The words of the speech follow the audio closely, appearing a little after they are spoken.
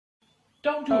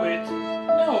Don't do it.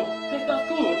 No, that's not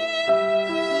good.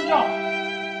 Stop.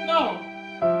 No.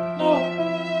 No.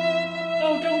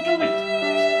 No, don't do it.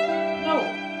 No.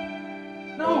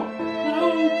 No. No.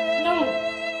 No.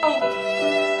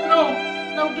 No.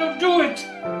 No, don't do it.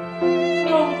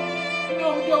 No. No,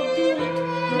 don't do it.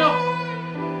 No.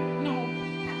 No.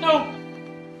 No.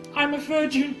 I'm a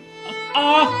virgin.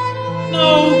 No. No.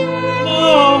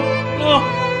 No. No.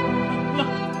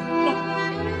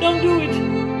 No. Don't do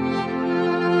it.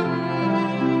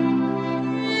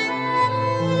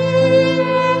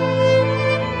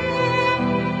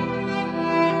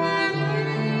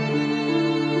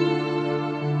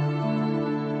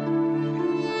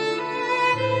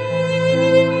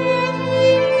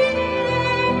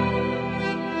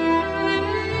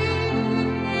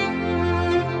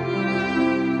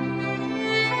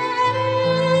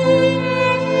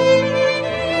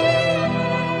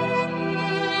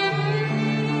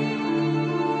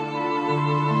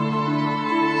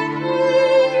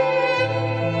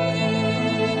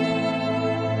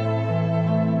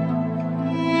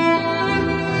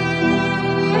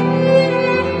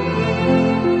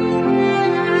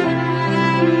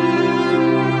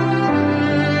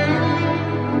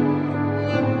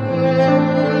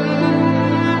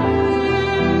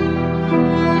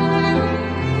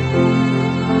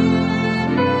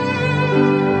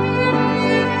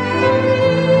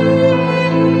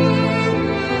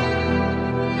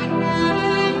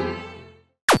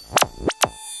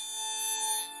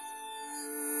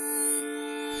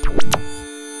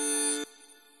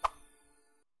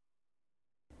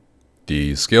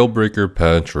 The Scalebreaker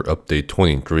patch or update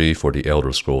 23 for the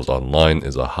Elder Scrolls Online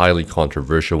is a highly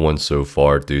controversial one so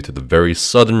far due to the very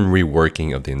sudden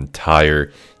reworking of the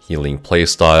entire healing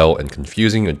playstyle and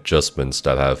confusing adjustments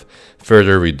that have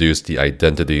further reduced the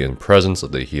identity and presence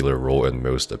of the healer role in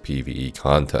most of PvE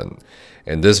content.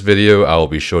 In this video, I will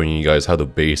be showing you guys how to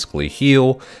basically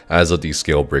heal as of the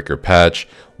Scalebreaker patch,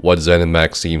 what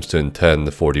ZeniMax seems to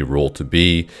intend for the role to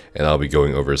be, and I'll be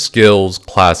going over skills,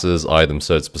 classes, item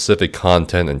sets, specific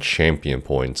content, and champion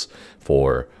points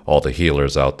for all the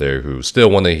healers out there who still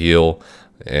want to heal.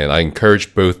 And I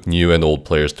encourage both new and old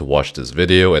players to watch this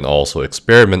video and also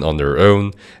experiment on their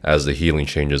own as the healing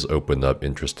changes open up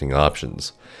interesting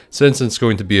options. Since it's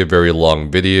going to be a very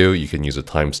long video, you can use the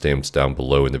timestamps down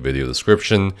below in the video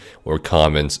description or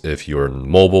comments if you're on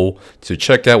mobile to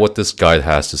check out what this guide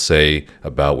has to say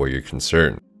about where you're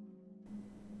concerned.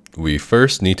 We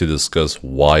first need to discuss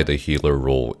why the healer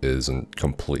role isn't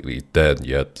completely dead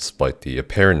yet despite the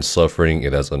apparent suffering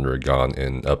it has undergone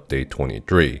in update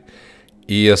 23.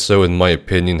 ESO, in my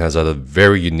opinion, has had a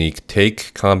very unique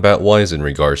take combat-wise in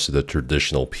regards to the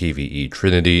traditional PvE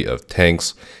trinity of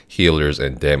tanks, healers,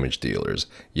 and damage dealers.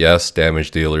 Yes,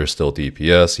 damage dealers still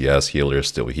DPS, yes, healers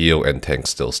still heal, and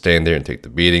tanks still stand there and take the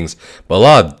beatings, but a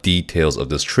lot of details of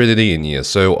this trinity in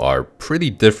ESO are pretty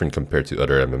different compared to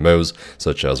other MMOs,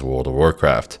 such as World of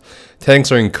Warcraft.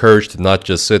 Tanks are encouraged to not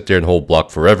just sit there and hold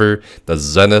block forever. The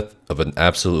zenith of an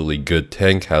absolutely good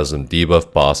tank has them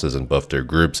debuff bosses and buff their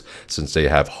groups since they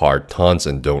have hard taunts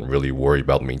and don't really worry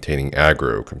about maintaining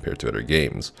aggro compared to other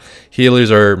games. Healers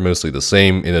are mostly the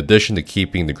same, in addition to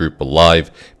keeping the group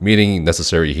alive, meeting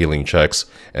necessary healing checks,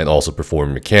 and also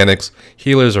performing mechanics.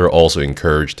 Healers are also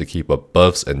encouraged to keep up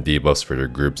buffs and debuffs for their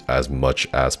groups as much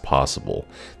as possible.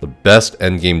 The best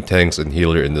endgame tanks and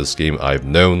healer in this game I've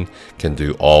known can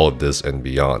do all of this and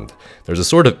beyond. There's a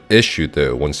sort of issue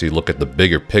though once you look at the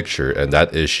bigger picture, and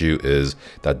that issue is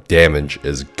that damage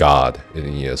is God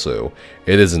in ESO.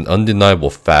 It is an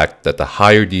undeniable fact that the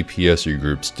higher DPS your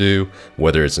groups do,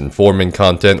 whether it's in 4-man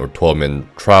content or 12-man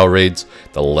trial raids,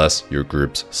 the less your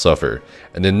groups suffer.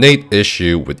 An innate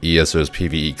issue with ESO's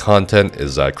PvE content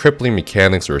is that crippling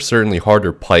mechanics are certainly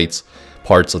harder parts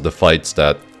of the fights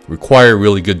that require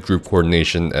really good group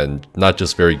coordination, and not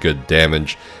just very good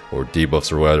damage or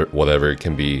debuffs or whatever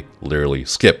can be literally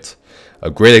skipped. A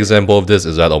great example of this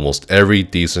is that almost every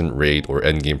decent raid or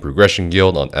endgame progression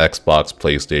guild on Xbox,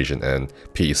 PlayStation, and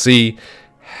PC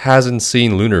hasn't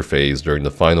seen Lunar Phase during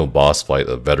the final boss fight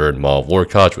of Veteran Maw of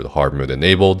Lorkhaj with hard mode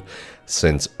enabled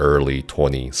since early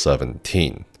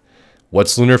 2017.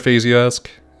 What's Lunar Phase, you ask?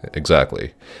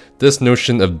 Exactly. This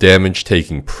notion of damage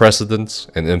taking precedence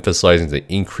and emphasizing the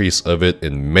increase of it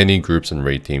in many groups and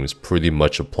raid teams pretty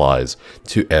much applies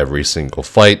to every single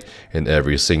fight and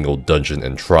every single dungeon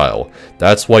and trial.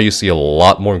 That's why you see a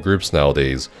lot more groups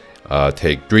nowadays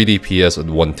take 3 DPS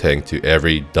and 1 tank to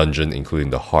every dungeon,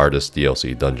 including the hardest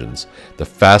DLC dungeons. The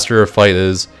faster a fight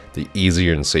is, the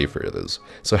easier and safer it is.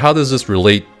 So how does this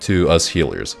relate to us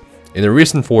healers? In a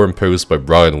recent forum post by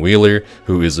Brian Wheeler,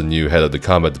 who is the new head of the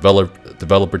combat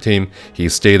developer team, he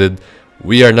stated,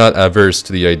 We are not averse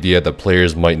to the idea that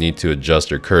players might need to adjust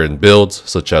their current builds,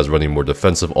 such as running more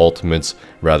defensive ultimates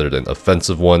rather than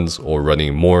offensive ones, or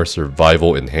running more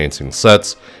survival enhancing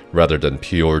sets rather than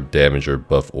pure damage or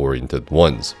buff oriented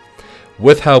ones.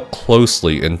 With how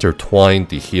closely intertwined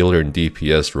the healer and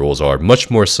DPS roles are, much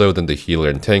more so than the healer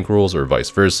and tank roles or vice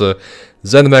versa,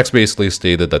 ZeniMax basically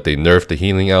stated that they nerfed the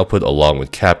healing output along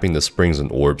with capping the springs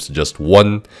and orbs to just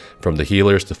one from the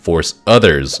healers to force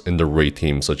others in the raid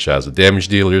team, such as the damage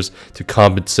dealers, to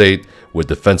compensate with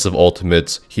defensive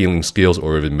ultimates, healing skills,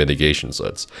 or even mitigation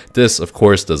sets. This, of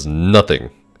course, does nothing,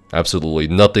 absolutely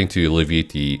nothing, to alleviate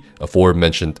the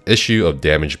aforementioned issue of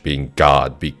damage being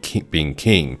God, being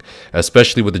king,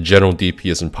 especially with the general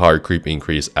DPS and power creep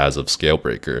increase as of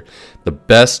Scalebreaker. The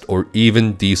best or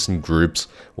even decent groups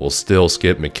will still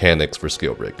skip mechanics for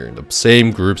Scalebreaker. The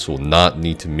same groups will not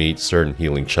need to meet certain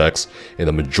healing checks in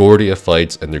the majority of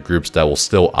fights, and the groups that will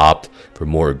still opt for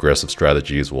more aggressive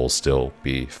strategies will still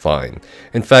be fine.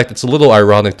 In fact, it's a little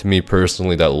ironic to me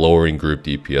personally that lowering group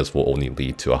DPS will only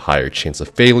lead to a higher chance of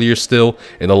failure still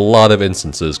in a lot of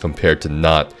instances compared to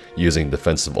not using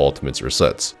defensive ultimates or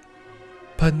sets.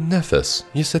 But Nephis,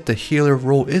 you said the healer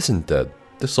role isn't dead.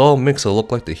 This all makes it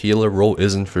look like the healer role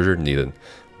isn't further needed.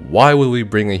 Why would we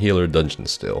bring a healer dungeon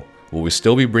still? Will we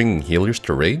still be bringing healers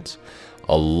to raids?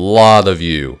 A lot of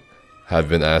you have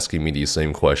been asking me these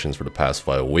same questions for the past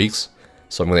 5 weeks,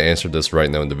 so I'm going to answer this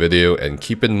right now in the video, and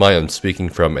keep in mind I'm speaking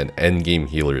from an endgame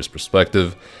healer's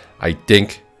perspective. I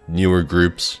think newer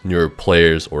groups, newer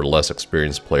players, or less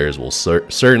experienced players will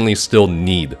certainly still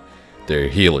need their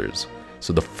healers,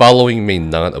 so the following may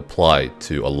not apply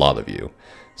to a lot of you.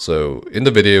 So in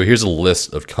the video, here's a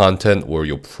list of content where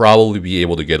you'll probably be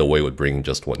able to get away with bringing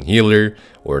just one healer,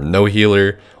 or no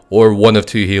healer, or one of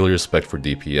 2 healers spec for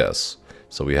DPS.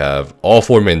 So we have all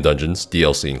 4 main dungeons,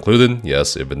 DLC included,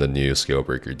 yes, even the new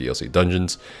Scalebreaker DLC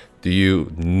dungeons. Do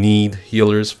you need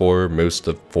healers for most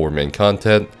of 4 main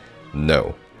content?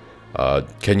 No.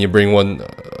 Can you bring one?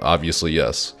 Obviously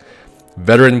yes.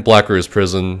 Veteran Black Rose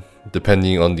Prison,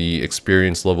 depending on the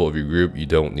experience level of your group, you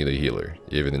don't need a healer,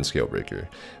 even in Scalebreaker,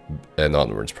 and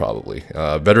onwards probably.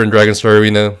 Veteran Dragonstar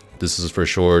Arena, this is for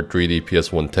sure 3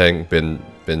 DPS 1 tank,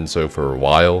 been so for a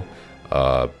while.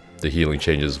 The healing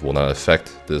changes will not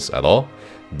affect this at all.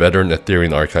 Veteran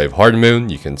Ethereal Archive Hard Moon,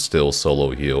 you can still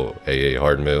solo heal AA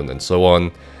Hard Moon and so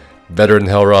on. Veteran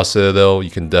Hellraw Citadel,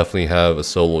 you can definitely have a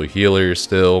solo healer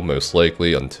still, most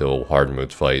likely until hard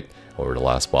mode fight or the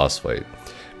last boss fight.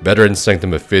 Veteran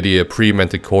Sanctum Ophidia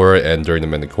pre-Manticora and during the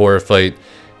Manticora fight,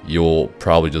 you'll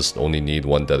probably just only need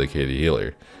 1 dedicated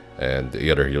healer, and the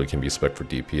other healer can be spec for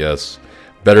DPS.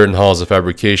 Veteran Halls of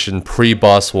Fabrication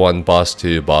pre-Boss 1, Boss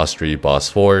 2, Boss 3, Boss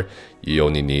 4, you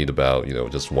only need about,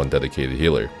 just 1 dedicated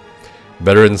healer.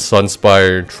 Veteran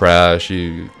Sunspire, trash,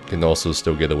 you can also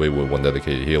still get away with 1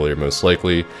 dedicated healer most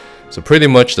likely, so pretty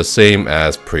much the same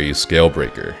as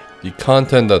pre-Scalebreaker. The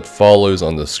content that follows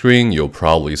on the screen, you'll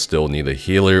probably still need a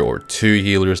healer or 2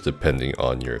 healers depending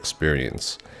on your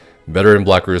experience. Veteran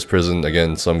Black Rose Prison,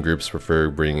 again, some groups prefer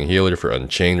bringing a healer for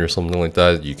Unchained or something like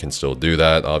that. You can still do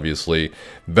that, obviously.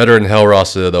 Veteran Hellraw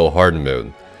Citadel Hard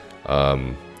Mode.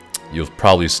 You'll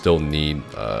probably still need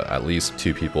at least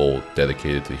 2 people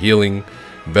dedicated to healing.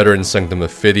 Veteran Sanctum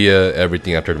Ophidia,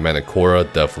 everything after the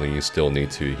Manticora, definitely you still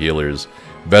need 2 healers.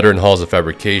 Veteran Halls of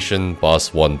Fabrication,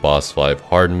 Boss 1, Boss 5,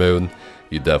 Hard Mode,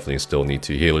 you definitely still need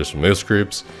 2 healers for most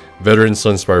groups. Veteran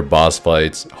Sunspire boss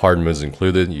fights, hard modes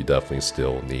included, you definitely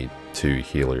still need 2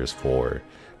 healers for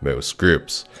most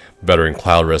groups. Veteran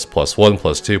Cloud Rest +1,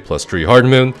 +2, +3 hard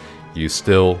mode, you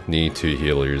still need 2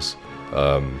 healers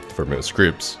for most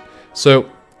groups. So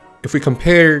if we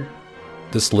compare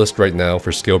this list right now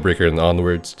for Scalebreaker and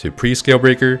onwards to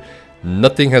pre-Scalebreaker,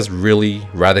 nothing has really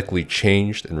radically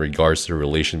changed in regards to the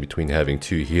relation between having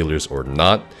 2 healers or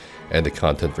not and the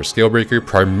content for Scalebreaker,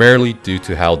 primarily due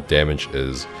to how damage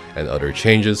is and other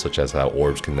changes, such as how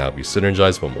orbs can now be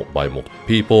synergized by multiple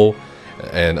people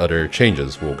and other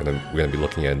changes we're gonna be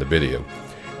looking at in the video.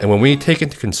 And when we take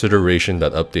into consideration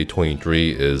that update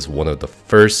 23 is one of the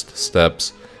first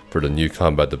steps for the new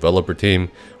combat developer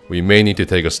team, we may need to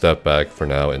take a step back for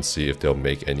now and see if they'll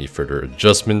make any further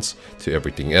adjustments to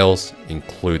everything else,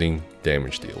 including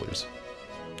damage dealers.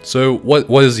 So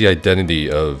what is the identity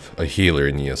of a healer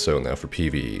in ESO now for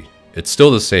PvE? It's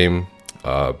still the same.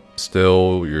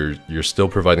 You're still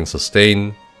providing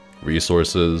sustain,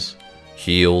 resources,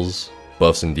 heals,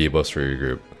 buffs and debuffs for your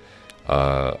group.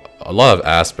 A lot of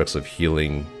aspects of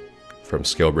healing from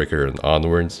Scalebreaker and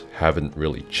onwards haven't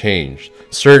really changed.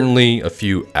 Certainly a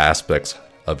few aspects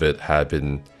of it have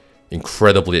been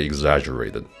incredibly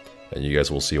exaggerated, and you guys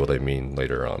will see what I mean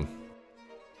later on.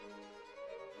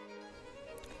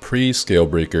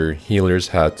 Pre-Scalebreaker, healers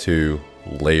had to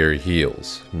layer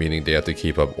heals, meaning they had to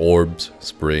keep up orbs,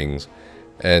 springs,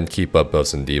 and keep up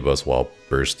buffs and debuffs while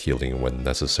burst healing when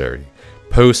necessary.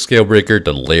 Post-Scalebreaker,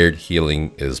 the layered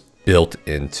healing is built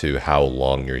into how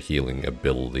long your healing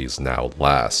abilities now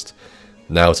last.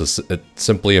 Now it's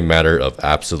simply a matter of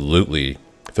absolutely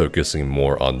focusing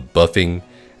more on buffing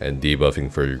and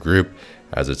debuffing for your group,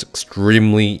 as it's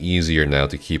extremely easier now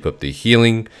to keep up the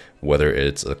healing, whether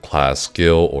it's a class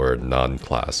skill or a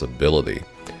non-class ability.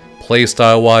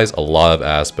 Playstyle wise, a lot of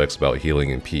aspects about healing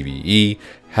in PvE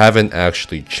haven't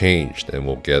actually changed, and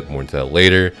we'll get more into that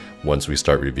later once we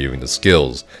start reviewing the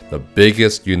skills. The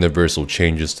biggest universal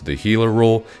changes to the healer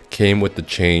role came with the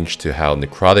change to how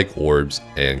necrotic orbs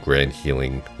and grand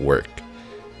healing work.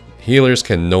 Healers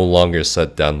can no longer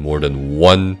set down more than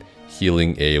one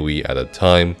healing AoE at a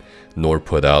time, nor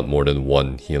put out more than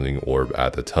one healing orb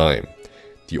at a time.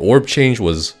 The orb change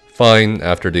was fine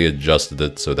after they adjusted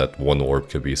it so that one orb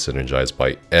could be synergized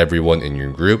by everyone in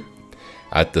your group.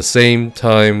 At the same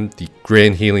time, the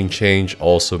grand healing change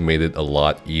also made it a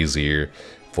lot easier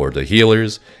for the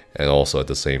healers, and also at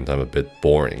the same time a bit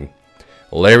boring.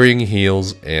 Layering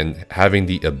heals and having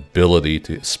the ability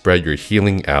to spread your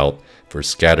healing out for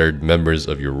scattered members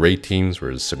of your raid teams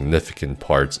were significant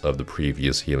parts of the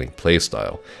previous healing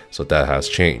playstyle, so that has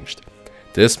changed.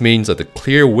 This means that the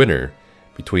clear winner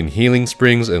between healing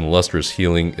springs and lustrous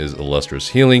healing is illustrious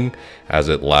healing, as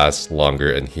it lasts longer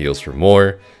and heals for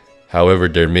more. However,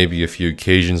 there may be a few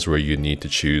occasions where you need to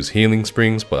choose healing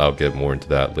springs, but I'll get more into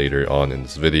that later on in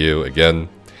this video again.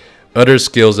 Other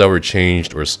skills that were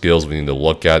changed or skills we need to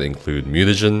look at include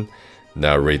mutagen,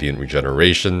 now radiant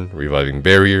regeneration, reviving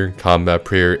barrier, combat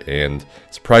prayer, and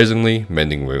surprisingly,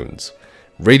 mending wounds.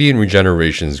 Radiant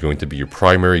regeneration is going to be your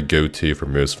primary go-to for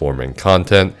most format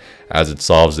content, as it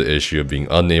solves the issue of being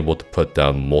unable to put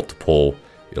down multiple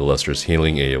illustrious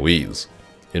healing AoEs.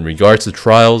 In regards to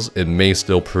trials, it may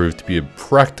still prove to be a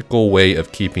practical way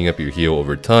of keeping up your heal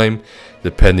over time,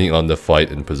 depending on the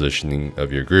fight and positioning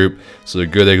of your group. So a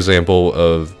good example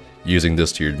of using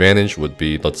this to your advantage would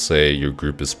be, let's say your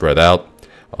group is spread out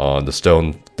on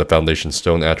the Foundation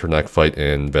Stone Atronach fight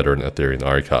in Veteran Ethereal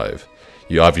Archive.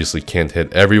 You obviously can't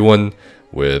hit everyone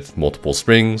with multiple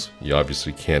springs. You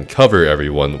obviously can't cover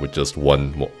everyone with just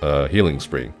one healing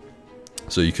spring.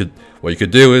 So what you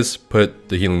could do is put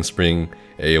the healing spring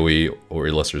AoE or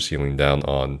illustrious healing down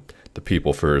on the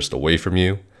people first away from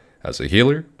you as a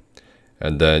healer,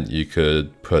 and then you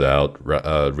could put out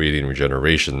radiant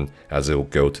regeneration as it will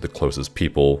go to the closest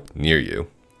people near you.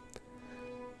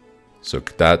 So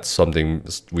that's something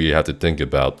we have to think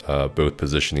about, both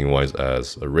positioning wise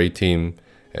as a raid team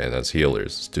and as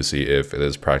healers, to see if it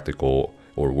is practical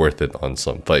or worth it on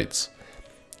some fights.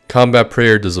 Combat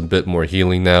Prayer does a bit more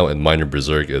healing now, and Minor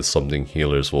Berserk is something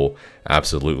healers will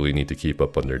absolutely need to keep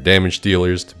up on their damage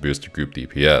dealers to boost their group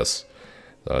DPS.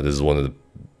 This is one of the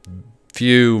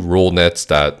few role nets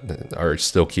that are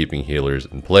still keeping healers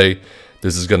in play.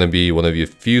 This is going to be one of the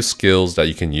few skills that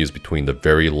you can use between the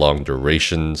very long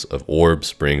durations of orbs,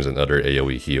 springs, and other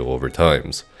AoE heal over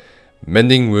times.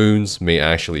 Mending wounds may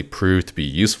actually prove to be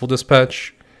useful this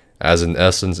patch, as in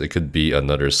essence it could be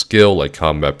another skill like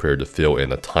Combat Prayer to fill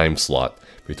in a time slot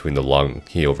between the long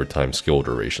heal over time skill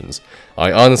durations.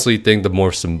 I honestly think the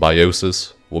Morph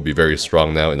Symbiosis will be very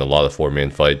strong now in a lot of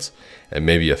 4-man fights, and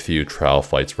maybe a few trial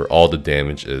fights where all the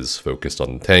damage is focused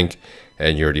on the tank,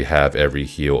 and you already have every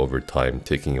heal over time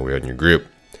ticking away on your group.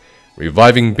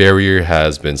 Reviving Barrier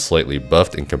has been slightly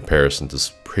buffed in comparison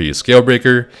to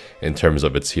pre-Scalebreaker in terms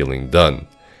of its healing done.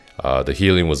 The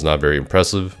healing was not very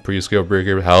impressive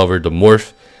pre-Scalebreaker, however the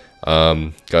morph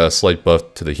got a slight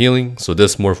buff to the healing, so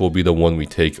this morph will be the one we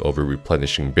take over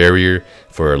replenishing Barrier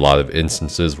for a lot of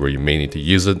instances where you may need to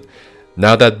use it.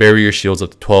 Now that Barrier shields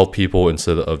up to 12 people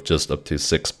instead of just up to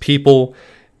 6 people,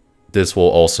 this will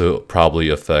also probably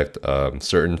affect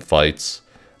certain fights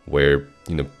where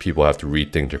people have to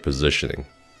rethink their positioning.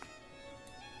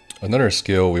 Another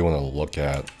skill we want to look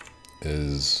at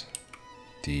is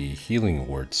the Healing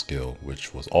Word skill,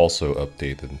 which was also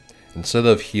updated. Instead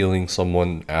of healing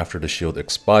someone after the shield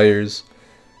expires,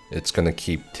 it's going to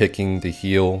keep ticking the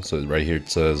heal. So right here it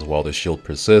says, while the shield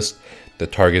persists, the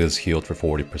target is healed for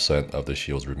 40% of the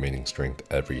shield's remaining strength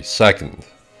every second.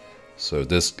 So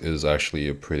this is actually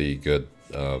a pretty good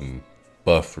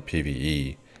buff for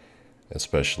PvE,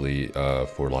 especially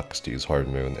for Locksteed's Hard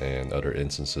Moon and other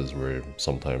instances where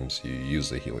sometimes you use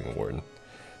the Healing Ward.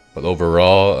 But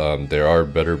overall, there are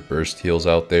better burst heals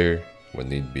out there when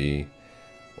need be,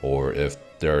 or if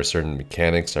there are certain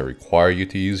mechanics that require you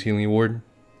to use Healing Ward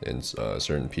in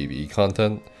certain PvE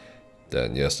content,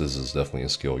 then yes, this is definitely a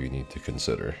skill you need to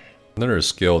consider. Another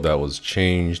skill that was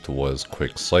changed was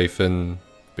Quick Siphon.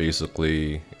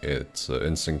 Basically, it's an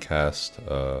instant cast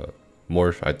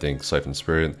morph. I think Siphon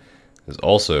Spirit is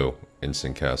also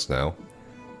instant cast now.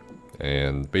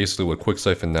 And basically what Quick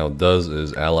Siphon now does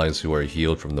is allies who are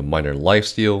healed from the minor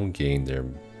lifesteal gain their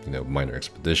minor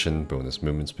expedition bonus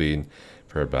movement speed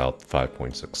for about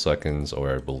 5.6 seconds,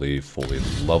 or I believe fully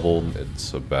leveled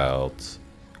it's about,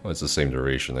 well, it's the same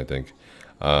duration I think.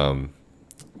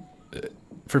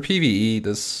 For PvE,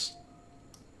 this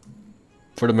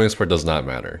for the most part does not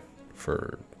matter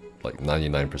for like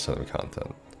 99% of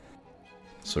content.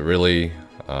 So really,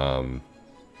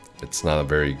 it's not a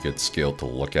very good skill to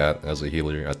look at as a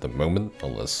healer at the moment,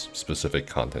 unless specific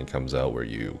content comes out where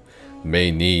you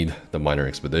may need the minor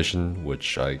expedition,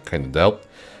 which I kind of doubt,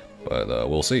 but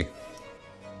we'll see.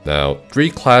 Now, 3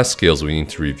 class skills we need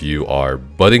to review are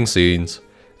Budding Seeds,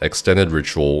 Extended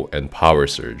Ritual, and Power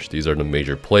Surge. These are the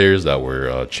major players that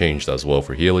were changed as well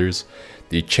for healers.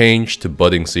 The change to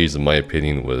Budding Seeds, in my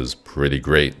opinion, was pretty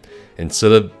great.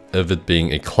 Instead of it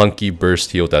being a clunky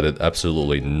burst heal that did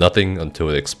absolutely nothing until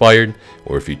it expired,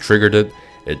 or if you triggered it,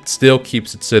 it still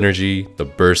keeps its synergy, the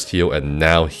burst heal, and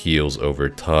now heals over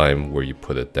time where you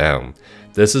put it down.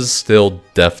 This is still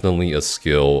definitely a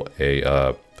skill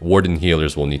Warden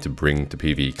healers will need to bring to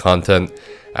PvE content,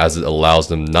 as it allows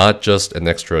them not just an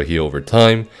extra heal over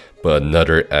time, but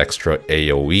another extra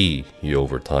AoE heal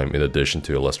over time in addition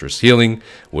to Illustrious Healing,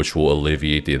 which will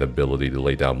alleviate the inability to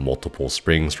lay down multiple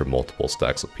springs for multiple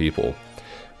stacks of people.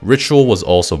 Ritual was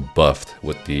also buffed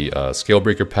with the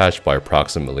Scalebreaker patch by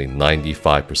approximately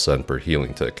 95% per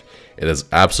healing tick. It is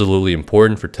absolutely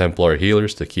important for Templar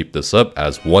healers to keep this up,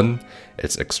 as 1,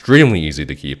 it's extremely easy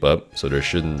to keep up, so there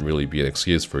shouldn't really be an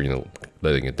excuse for,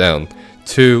 letting it down.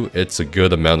 2, it's a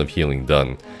good amount of healing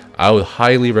done. I would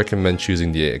highly recommend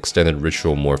choosing the Extended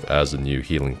Ritual morph as the new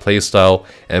healing playstyle,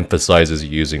 emphasizes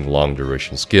using long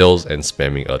duration skills and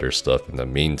spamming other stuff in the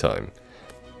meantime.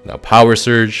 Now, Power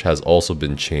Surge has also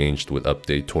been changed with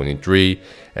update 23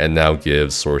 and now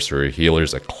gives Sorcerer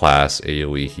healers a class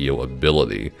AoE heal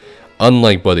ability.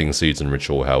 Unlike Budding Seeds and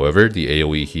Ritual, however, the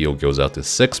AoE heal goes out to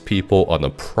 6 people on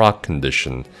a proc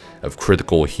condition of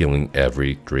critical healing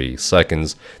every 3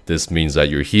 seconds. This means that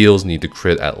your heals need to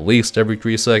crit at least every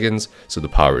 3 seconds, so the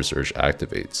Power Surge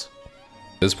activates.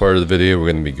 In this part of the video,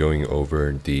 we're going to be going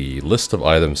over the list of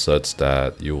item sets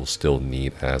that you'll still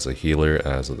need as a healer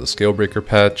as of the Scalebreaker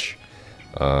patch.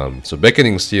 So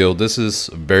Beckoning Steel, this is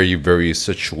a very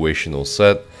situational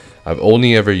set. I've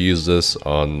only ever used this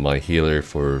on my healer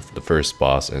for the first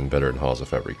boss in Veteran Halls of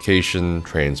Fabrication,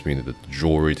 transmuted the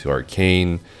jewelry to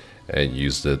Arcane, and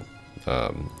used it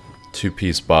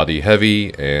 2-piece body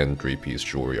heavy and 3-piece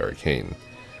jewelry arcane.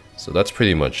 So that's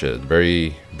pretty much it.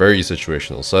 Very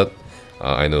situational set.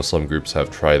 I know some groups have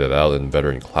tried it out in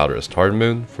Veteran Cloudrest Hard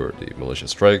Moon for the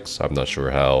Malicious Strikes. I'm not sure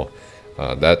how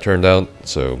that turned out.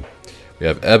 So we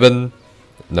have Eben.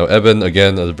 Now Eben,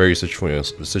 again, is a very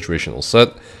situational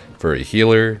set. For a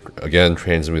healer, again,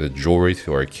 transmuted jewelry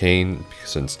to Arcane,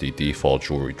 since the default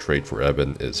jewelry trait for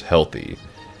Eben is healthy.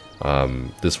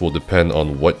 This will depend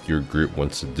on what your group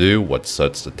wants to do, what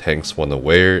sets the tanks want to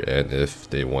wear, and if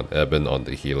they want Eben on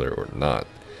the healer or not.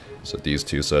 So these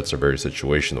 2 sets are very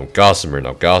situational. Gossamer.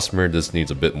 Now Gossamer, this needs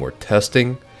a bit more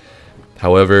testing.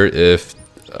 However,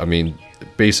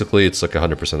 basically it's like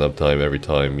 100% uptime every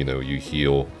time, you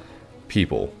heal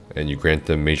people and you grant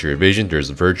them major evasion. There's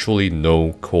virtually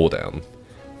no cooldown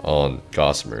on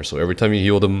Gossamer. So every time you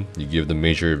heal them, you give them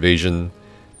major evasion,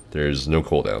 there's no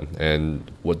cooldown.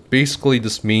 And what basically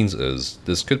this means is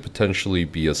this could potentially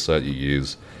be a set you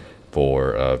use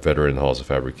for Veteran Halls of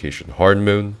Fabrication Hard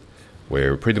Moon,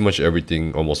 where pretty much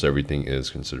everything, almost everything is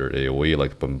considered AoE,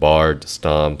 like Bombard,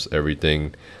 Stomps,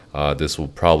 everything. This will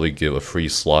probably give a free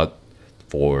slot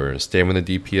for Stamina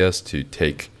DPS to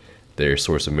take their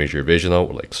source of major evasion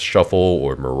out, like Shuffle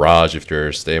or Mirage if they're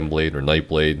Stamblade or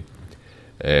Nightblade,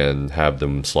 and have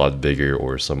them slot Vigor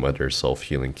or some other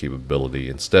self-healing capability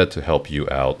instead to help you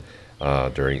out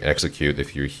during Execute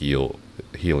if your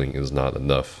healing is not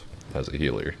enough as a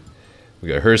healer. We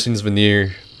got Hircine's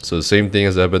Veneer, so the same thing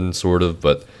as Eben, sort of,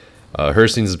 but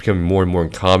Hircine's is becoming more and more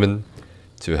common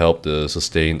to help the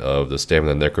sustain of the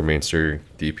Stamina Necromancer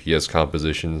DPS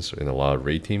compositions in a lot of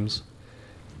raid teams.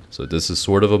 So this is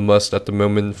sort of a must at the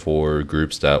moment for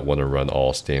groups that want to run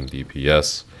all Stam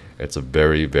DPS. It's a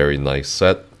very nice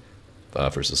set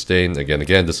for sustain.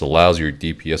 Again, this allows your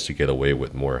DPS to get away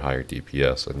with more higher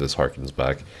DPS, and this harkens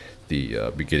back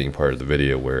the beginning part of the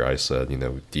video where I said,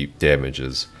 deep damage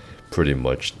is pretty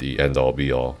much the end-all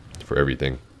be-all for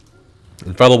everything.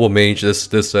 Infallible Mage, this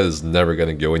set is never going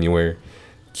to go anywhere.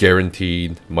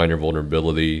 Guaranteed minor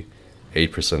vulnerability,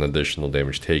 8% additional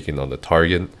damage taken on the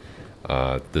target.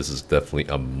 This is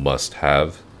definitely a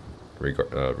must-have,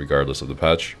 regardless of the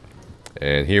patch.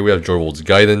 And here we have Jorwold's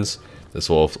Guidance. This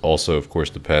will also, of course,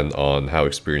 depend on how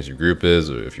experienced your group is,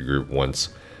 or if your group wants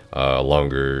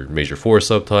longer Major Force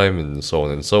uptime, and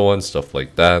so on, stuff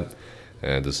like that.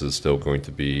 And this is still going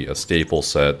to be a staple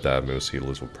set that most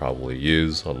healers will probably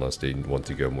use, unless they want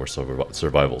to go more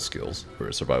survival skills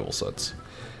or survival sets.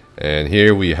 And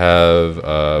here we have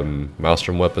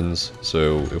Maelstrom weapons.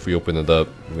 So if we open it up,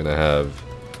 we're going to have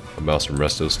a Master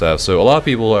Resto staff. So a lot of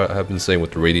people have been saying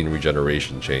with the Radiant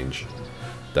Regeneration change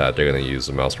that they're going to use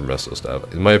the Master Resto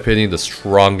staff. In my opinion, the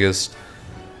strongest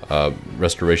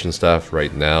restoration staff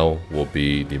right now will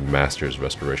be the Master's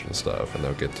Restoration staff, and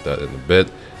I'll get to that in a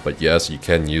bit. But yes, you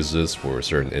can use this for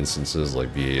certain instances like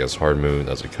VAS Hard Moon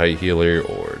as a kite healer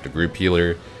or the group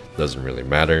healer. Doesn't really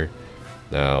matter.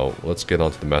 Now let's get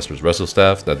on to the Master's Resto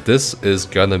staff. Now this is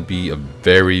gonna be a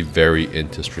very, very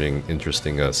interesting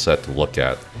set to look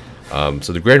at.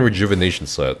 So the Grand Rejuvenation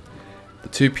set, the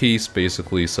 2-piece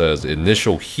basically says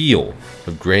initial heal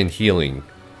of Grand Healing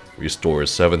restores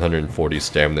 740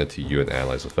 stamina to you and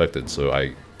allies affected. So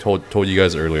I told you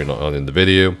guys earlier on in the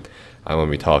video, I'm going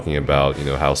to be talking about, you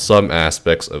know, how some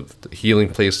aspects of the healing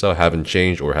playstyle haven't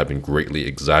changed or have been greatly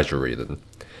exaggerated.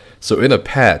 So in a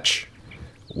patch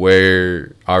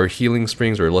where our healing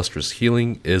springs or illustrious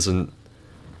healing isn't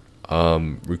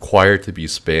required to be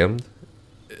spammed,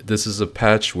 this is a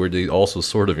patch where they also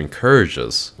sort of encourage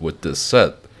us with this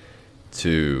set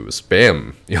to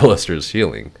spam illustrious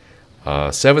healing.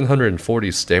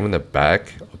 740 stamina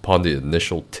back upon the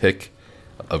initial tick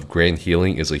of Grand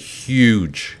Healing is a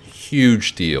huge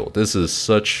deal. This is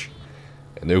such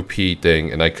an OP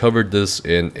thing, and I covered this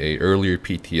in a earlier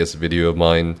PTS video of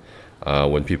mine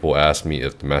when people asked me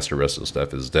if the Master Resto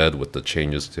staff is dead with the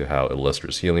changes to how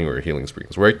illustrious healing or healing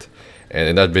springs worked. And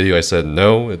in that video I said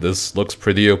no, this looks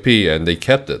pretty OP, and they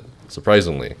kept it,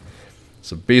 surprisingly.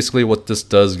 So basically what this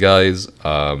does, guys,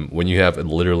 when you have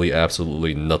literally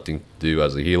absolutely nothing to do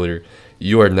as a healer,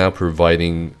 you are now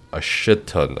providing a shit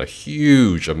ton, a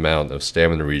huge amount of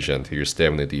stamina regen to your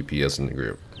stamina DPS in the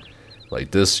group.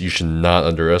 Like this, you should not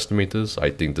underestimate this.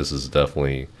 I think this is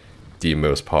definitely the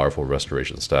most powerful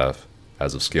restoration staff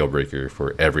as of Scalebreaker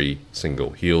for every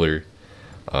single healer.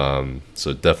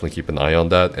 So definitely keep an eye on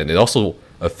that. And it also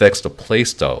affects the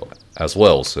playstyle as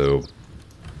well. So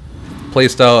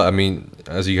playstyle, I mean,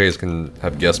 as you guys can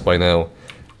have guessed by now,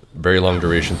 very long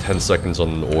duration, 10 seconds on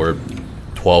an orb,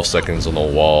 12 seconds on a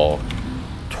wall,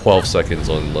 12 seconds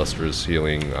on illustrious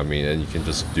healing. I mean, and you can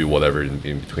just do whatever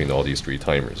in between all these 3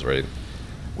 timers, right?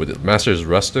 With Master's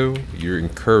Resto, you're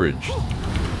encouraged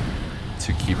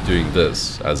to keep doing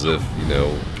this as if, you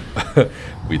know,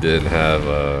 we didn't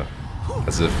have,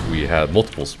 as if we had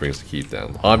multiple springs to keep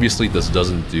down. Obviously, this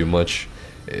doesn't do much.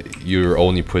 You're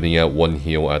only putting out 1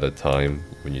 heal at a time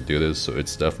when you do this, so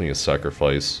it's definitely a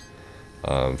sacrifice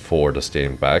for the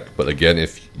staying back. But again,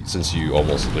 since you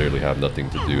almost literally have nothing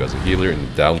to do as a healer in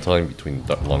the downtime between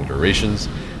long durations,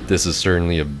 this is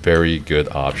certainly a very good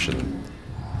option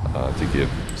to give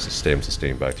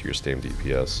sustain back to your stam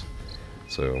DPS.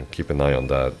 So keep an eye on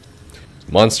that.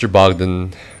 Monster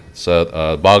Bogdan set,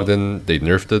 Bogdan, they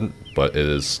nerfed it, but it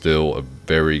is still a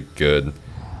very good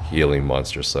healing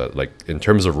monster set. Like in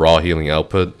terms of raw healing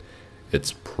output,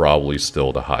 it's probably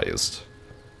still the highest,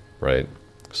 right?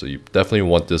 So you definitely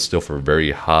want this still for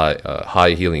very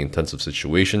high healing intensive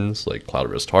situations like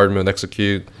Cloud Rest Hard Mode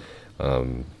Execute,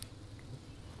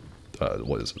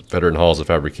 what is it? Veteran Halls of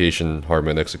Fabrication, Hard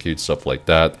Mode Execute, stuff like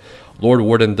that. Lord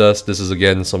Warden Dust, this is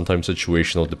again sometimes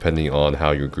situational depending on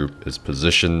how your group is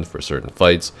positioned for certain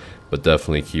fights, but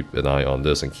definitely keep an eye on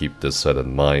this and keep this set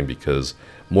in mind, because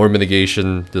more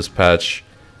mitigation this patch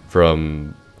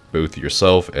from both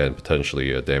yourself and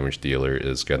potentially a damage dealer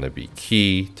is going to be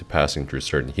key to passing through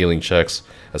certain healing checks,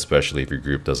 especially if your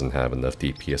group doesn't have enough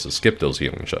DPS to skip those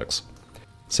healing checks.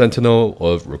 Sentinel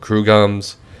of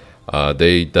Rokrugams,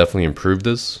 they definitely improved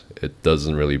this. It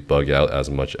doesn't really bug out as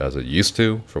much as it used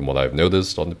to, from what I've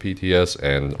noticed on the PTS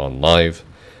and on live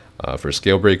for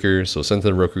Scalebreaker. So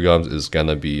Sentinel of Rokrugams is going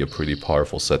to be a pretty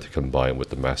powerful set to combine with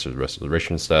the Master's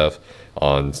Restoration staff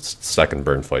on stack and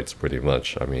burn fights pretty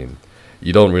much. I mean,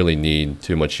 you don't really need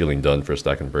too much healing done for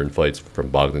stack and burn fights from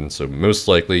Bogdan, so most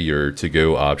likely your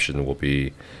to-go option will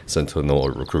be Sentinel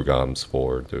or Rokrugams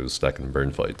for those stack and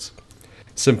burn fights.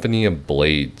 Symphony of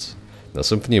Blades. Now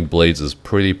Symphony of Blades is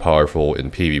pretty powerful in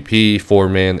PvP,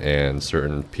 4-man, and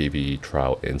certain PvE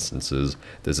trial instances.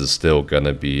 This is still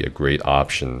gonna be a great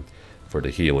option for the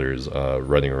healers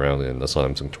running around in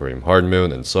Asylum Sanctorium Hard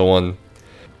Mode and so on.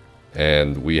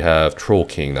 And we have Troll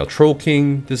King. Now Troll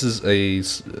King, this is a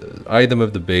item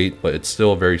of debate, but it's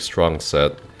still a very strong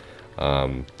set.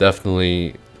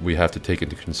 Definitely we have to take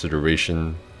into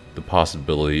consideration the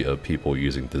possibility of people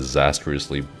using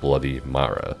disastrously bloody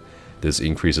Mara. This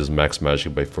increases max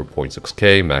magic by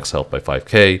 4.6k, max health by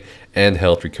 5k, and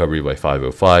health recovery by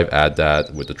 505. Add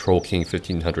that with the Troll King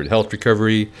 1500 health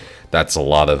recovery. That's a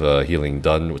lot of healing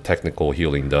done, with technical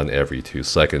healing done every 2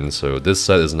 seconds. So this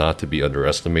set is not to be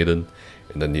underestimated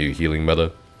in the new healing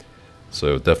meta.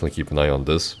 So definitely keep an eye on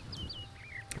this.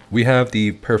 We have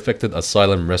the Perfected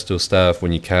Asylum Resto Staff.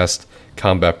 When you cast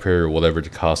Combat Prayer, whatever the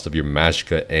cost of your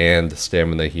Magicka and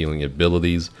Stamina healing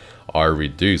abilities are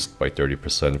reduced by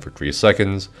 30% for 3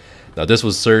 seconds. Now this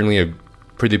was certainly a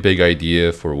pretty big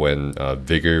idea for when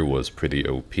Vigor was pretty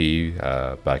OP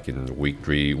back in week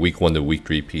 1 to week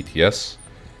 3 PTS.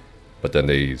 But then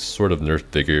they sort of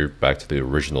nerfed Vigor back to the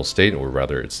original state, or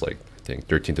rather it's like, I think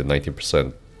 13 to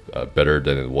 19% better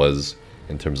than it was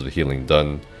in terms of healing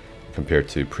done compared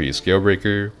to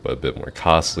pre-Scalebreaker, but a bit more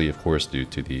costly, of course, due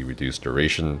to the reduced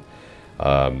duration.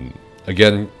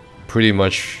 Again, pretty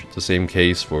much the same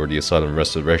case for the Asylum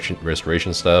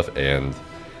Restoration Staff and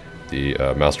the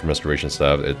Master Restoration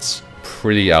Staff. It's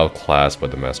pretty outclassed by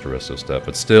the Master Resto Staff,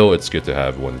 but still, it's good to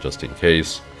have one just in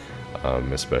case,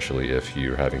 especially if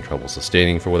you're having trouble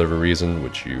sustaining for whatever reason,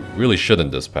 which you really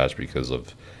shouldn't this patch because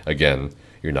of, again,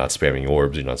 you're not spamming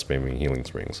orbs, you're not spamming healing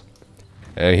springs.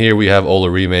 And here we have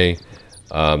Olorime,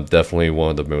 definitely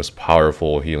one of the most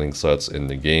powerful healing sets in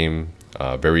the game.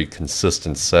 Very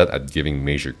consistent set at giving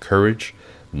major courage,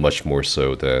 much more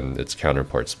so than its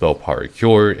counterpart Spell Power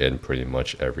Cure in pretty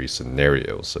much every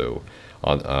scenario. So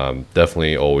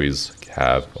definitely always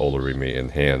have Olorime in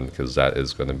hand, because that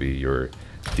is going to be your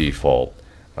default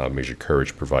major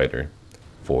courage provider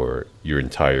for your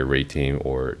entire raid team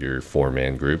or your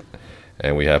 4-man group.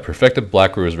 And we have Perfected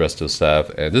Black Rose Resto Staff,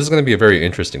 and this is going to be a very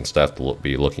interesting staff to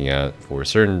be looking at for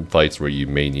certain fights where you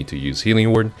may need to use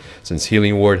Healing Ward, since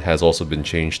Healing Ward has also been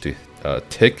changed to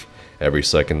tick every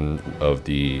second of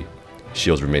the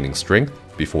shield's remaining strength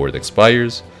before it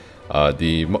expires.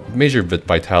 The major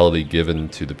vitality given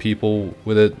to the people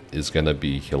with it is going to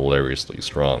be hilariously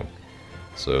strong.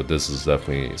 So this is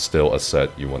definitely still a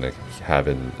set you want to have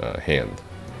in hand,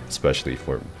 especially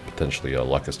for potentially a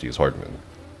Lacustes Hardman.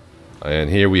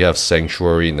 And here we have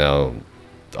Sanctuary. Now,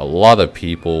 a lot of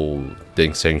people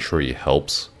think Sanctuary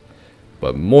helps,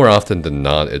 but more often than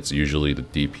not, it's usually the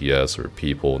DPS or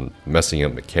people messing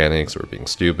up mechanics or being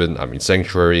stupid. I mean,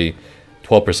 Sanctuary,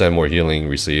 12% more healing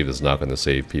received is not going to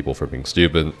save people from being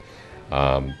stupid.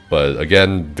 But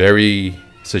again, very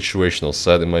situational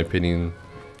set in my opinion.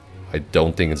 I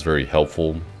don't think it's very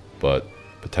helpful, but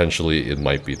potentially it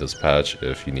might be this patch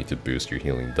if you need to boost your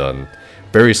healing done.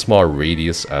 Very small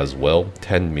radius as well,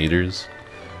 10 meters.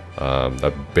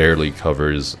 That barely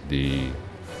covers the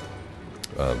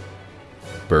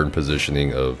burn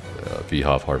positioning of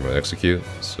VHOF Hard Mode Execute.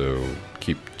 So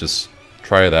just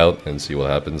try it out and see what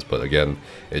happens. But again,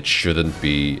 it shouldn't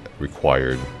be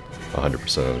required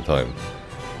 100% of the time.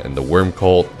 And the Worm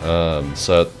Cult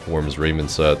set, Worm's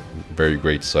Raiment set, very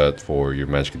great set for your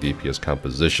Magicka DPS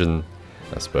composition,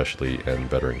 especially in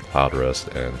Veteran Cloud Rest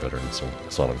and Veteran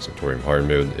Asylum Sanctorium Hard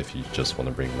Mode if you just want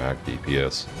to bring Mag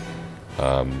DPS.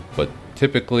 But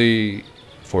typically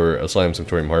for Asylum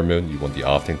Sanctorium Hard Mode, you want the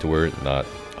Offtank to wear it, not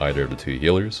either of the two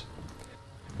healers.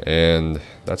 And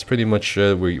that's pretty much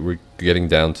we're getting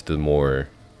down to the more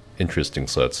interesting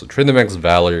sets. So Trinamax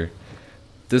Valor,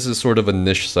 this is sort of a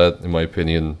niche set in my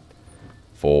opinion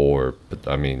for,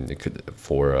 I mean, it could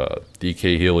for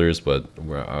DK healers, but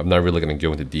I'm not really going to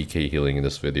go into DK healing in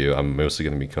this video. I'm mostly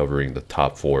going to be covering the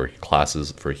top 4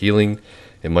 classes for healing,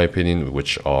 in my opinion,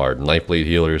 which are Nightblade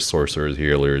healers, Sorcerer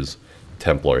healers,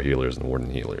 Templar healers, and Warden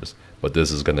healers. But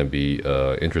this is going to be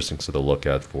interesting to look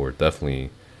at for definitely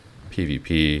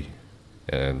PvP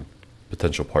and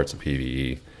potential parts of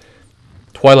PvE.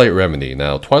 Twilight Remedy.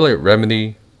 Now, Twilight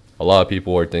Remedy, a lot of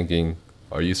people are thinking,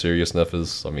 are you serious,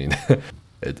 Nephis? I mean,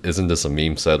 isn't this a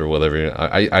meme set or whatever?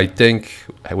 I think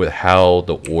with how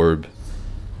the orb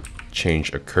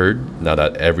change occurred, now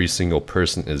that every single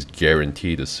person is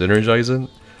guaranteed to synergize it,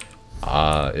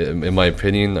 in my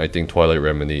opinion, I think Twilight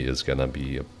Remedy is going to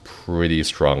be a pretty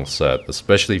strong set,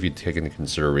 especially if you take into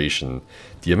consideration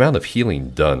the amount of healing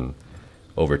done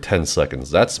over 10 seconds.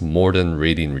 That's more than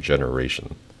Radiant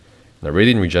Regeneration. Now,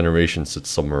 Radiant Regeneration sits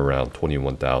somewhere around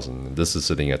 21,000, and this is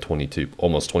sitting at 22,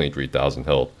 almost 23,000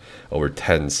 health over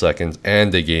 10 seconds,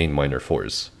 and they gain Minor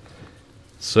Force.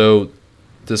 So,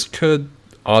 this could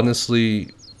honestly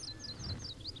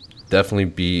definitely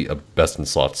be a best in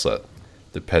slot set,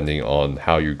 depending on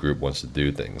how your group wants to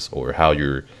do things or how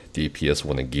your DPS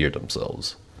want to gear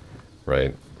themselves,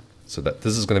 right? So that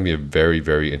this is going to be a very,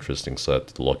 very interesting set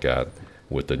to look at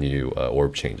with the new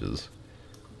orb changes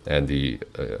and the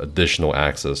additional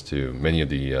access to many of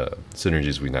the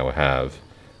synergies we now have.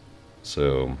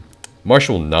 So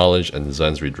Martial Knowledge and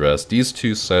Zen's Redress, these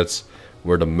two sets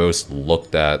were the most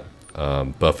looked at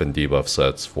buff and debuff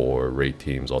sets for raid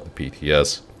teams on the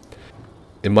PTS.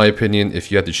 In my opinion,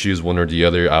 if you had to choose one or the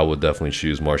other, I would definitely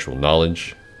choose Martial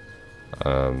Knowledge.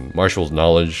 Martial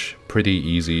Knowledge, pretty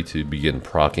easy to begin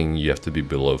proccing. You have to be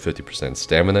below 50%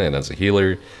 stamina, and as a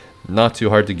healer, not too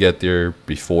hard to get there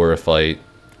before a fight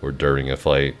or during a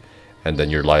fight. And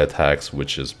then your light attacks,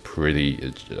 which is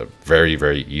a very,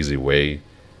 very easy way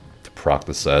to proc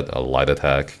the set. A light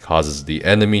attack causes the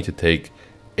enemy to take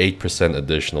 8%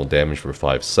 additional damage for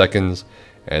 5 seconds,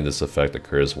 and this effect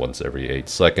occurs once every 8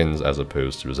 seconds, as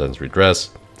opposed to Zen's Redress,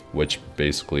 which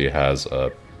basically has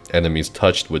enemies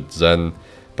touched with Zen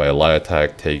by a light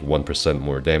attack take 1%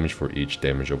 more damage for each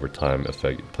damage over time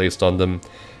effect you placed on them.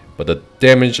 But the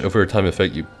damage over time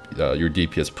effect your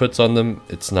DPS puts on them,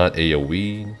 it's not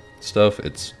AoE stuff,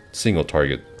 it's single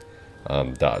target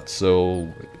dots.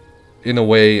 So in a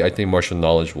way, I think Martial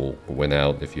Knowledge will win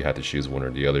out if you had to choose one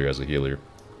or the other as a healer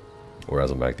or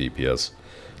as a Mac DPS.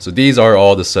 So these are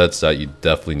all the sets that you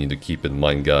definitely need to keep in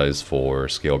mind, guys, for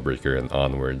Scalebreaker and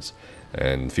onwards.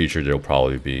 And in the future, there'll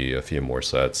probably be a few more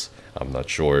sets, I'm not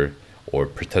sure. Or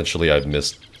potentially I've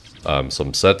missed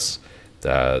some sets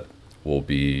that will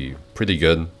be pretty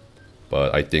good.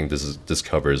 But I think this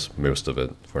covers most of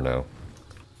it for now.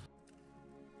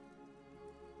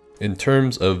 In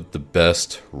terms of the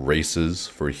best races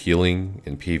for healing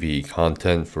in PvE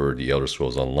content for the Elder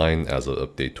Scrolls Online as of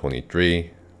update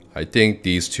 23, I think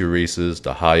these two races,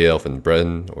 the High Elf and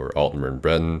Breton, or Altmer and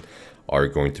Breton, are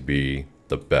going to be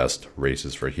the best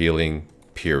races for healing,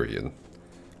 period.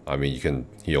 I mean, you can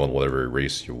heal on whatever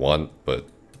race you want, but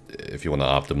if you want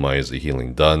to optimize the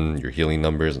healing done, your healing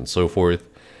numbers and so forth,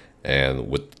 and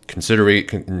with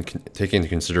taking into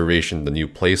consideration the new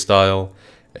playstyle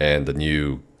and the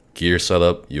new gear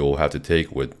setup you'll have to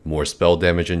take with more spell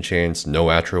damage enchants, no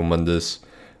Atro Mundus,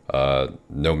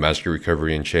 no magic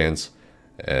recovery enchants,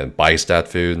 and buy stat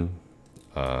food,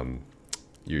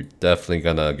 you're definitely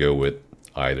gonna go with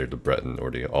either the Breton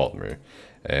or the Altmer.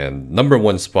 And number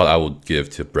one spot I would give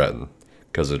to Breton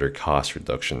because of their cost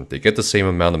reduction. They get the same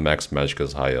amount of max magic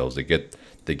as High Elves. They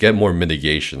get more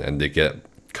mitigation, and they get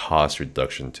cost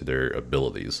reduction to their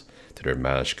abilities, to their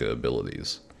Magicka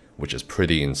abilities, which is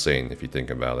pretty insane if you think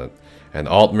about it. And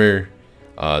Altmer,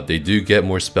 they do get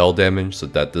more spell damage, so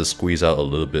that does squeeze out a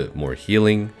little bit more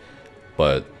healing.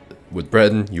 But with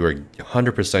Breton, you are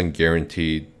 100%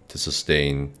 guaranteed to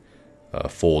sustain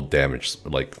full damage,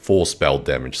 like full spell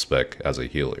damage spec as a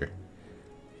healer.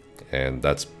 And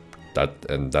that's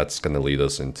gonna lead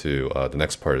us into the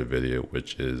next part of the video,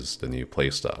 which is the new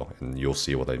playstyle, and you'll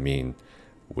see what I mean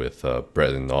with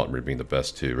Breton and Altmer being the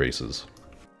best two races.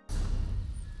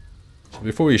 So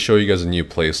before we show you guys a new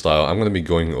playstyle, I'm going to be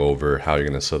going over how you're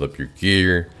going to set up your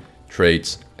gear,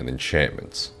 traits, and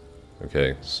enchantments.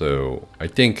 Okay, so I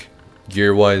think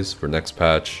gear-wise for next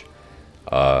patch,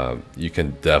 you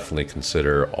can definitely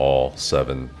consider all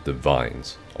 7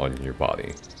 divines on your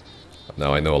body.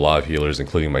 Now I know a lot of healers,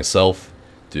 including myself,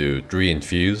 do 3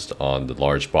 infused on the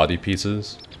large body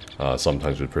pieces,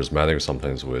 sometimes with prismatic,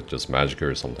 sometimes with just magicka,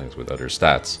 or sometimes with other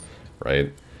stats,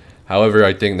 right? However,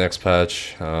 I think next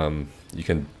patch, you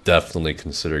can definitely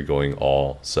consider going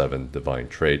all 7 divine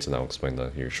traits, and I'll explain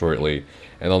that here shortly.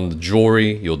 And on the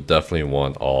jewelry, you'll definitely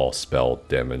want all spell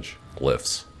damage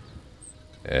glyphs.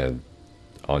 And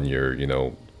on your,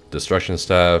 destruction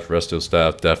staff, resto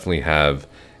staff, definitely have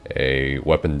a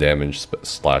weapon damage /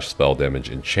 spell damage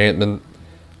enchantment.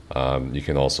 You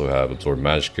can also have absorb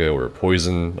magicka or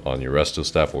poison on your resto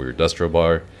staff or your destro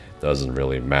bar. Doesn't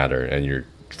really matter. And your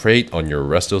trait on your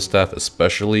resto staff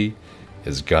especially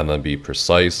is gonna be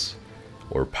precise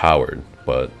or powered,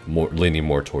 but leaning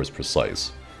more towards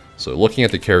precise. So looking at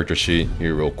the character sheet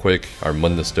here real quick, our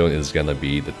Mundus stone is gonna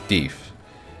be the thief,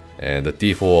 and the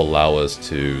thief will allow us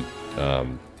to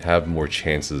have more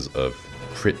chances of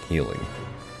crit healing.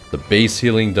 The base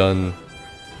healing done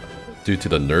due to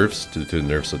the nerfs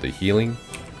of the healing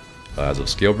as of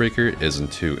Scalebreaker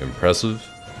isn't too impressive,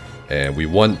 and we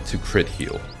want to crit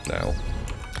heal now.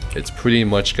 It's pretty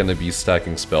much going to be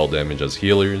stacking spell damage as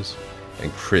healers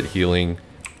and crit healing,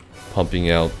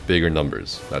 pumping out bigger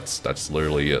numbers. That's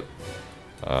literally it.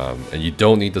 And you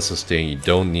don't need the sustain, you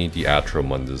don't need the Atro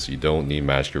Mundus, you don't need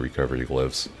Magicka recovery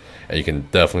glyphs, and you can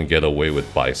definitely get away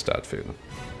with buy stat food.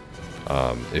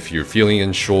 If you're feeling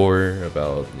unsure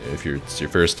about if it's your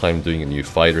first time doing a new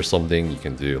fight or something, you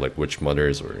can do like Witch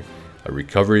Mothers or a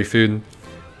recovery food.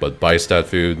 But Bystat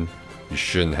food, you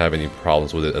shouldn't have any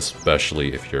problems with it,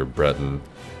 especially if you're a Breton.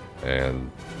 And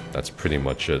that's pretty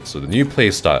much it. So the new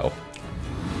playstyle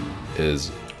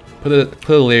is put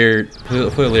a layer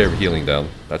of healing down.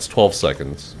 That's 12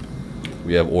 seconds.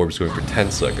 We have Orbs going for 10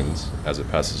 seconds as it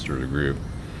passes through the group.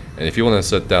 And if you want to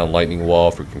set down Lightning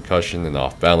Wall for concussion and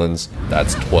off balance,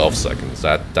 that's 12 seconds.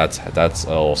 That's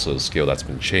also a skill that's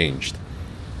been changed.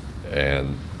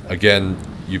 And again,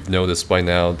 you've noticed by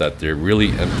now that they're really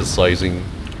emphasizing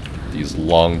these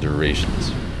long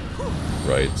durations,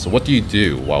 right? So what do you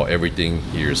do while everything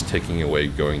here is ticking away,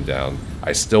 going down?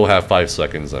 I still have 5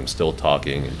 seconds. I'm still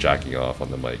talking and jacking off on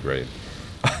the mic, right?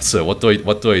 So what do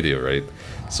I do, right?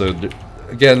 So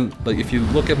again, like if you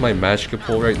look at my Magicka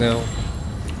pool right now,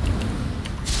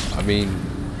 I mean,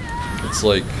 it's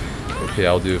like, okay,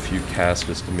 I'll do a few casts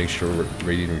just to make sure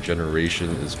Radiant Regeneration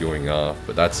is going off,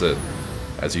 but that's it.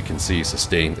 As you can see,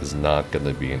 sustain is not going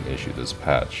to be an issue this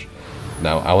patch.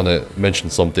 Now, I want to mention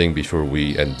something before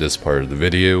we end this part of the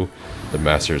video, the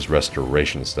Master's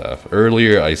Restoration staff.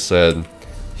 Earlier, I said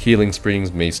healing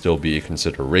springs may still be a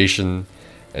consideration,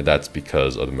 and that's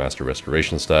because of the Master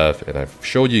Restoration staff, and I've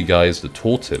showed you guys the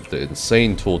tooltip, the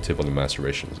insane tooltip on the Master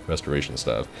Restoration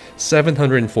staff.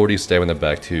 740 stamina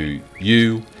back to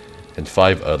you and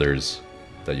 5 others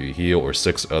that you heal, or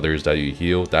 6 others that you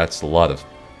heal. That's a lot of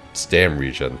stam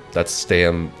regen. That's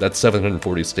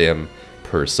 740 stam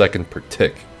per second per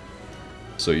tick.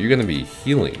 So you're gonna be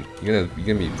healing. You're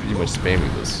gonna be pretty much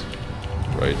spamming this,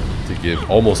 right? To give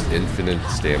almost infinite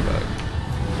stam back.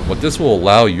 What this will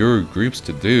allow your groups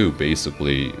to do,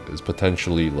 basically, is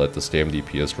potentially let the stam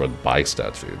DPS run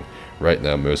Bystat food. Right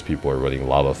now, most people are running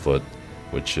Lava Foot,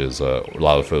 which is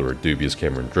Lava Foot or Dubious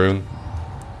Cameron Drone.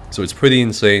 So it's pretty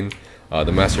insane.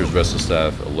 The Master's Resto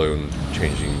staff alone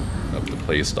changing up the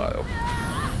playstyle.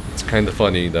 It's kind of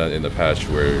funny that in a patch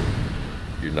where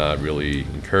you're not really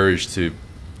encouraged to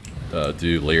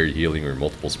do layered healing or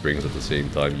multiple springs at the same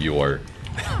time, you are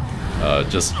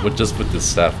just with this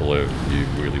staff alone, you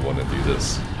really want to do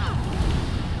this.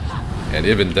 And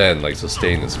even then, like,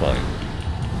 sustain is fine.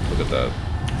 Look at that.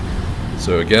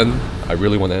 So again, I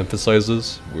really want to emphasize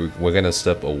this. We're gonna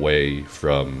step away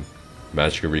from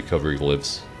Magicka recovery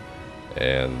glyphs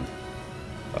and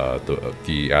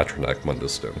the Atronach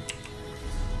Mundus stone.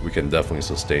 We can definitely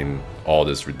sustain all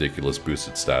this ridiculous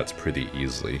boosted stats pretty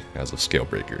easily as of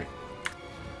Scalebreaker.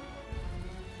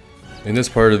 In this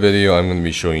part of the video, I'm going to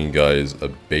be showing you guys a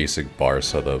basic bar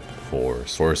setup for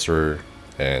Sorcerer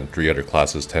and 3 other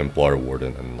classes, Templar,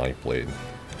 Warden, and Nightblade.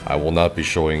 I will not be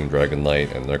showing Dragon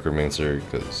Knight and Necromancer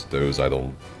because those I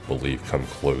don't believe come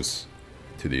close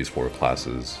to these 4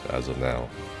 classes as of now,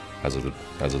 as of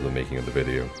the making of the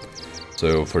video.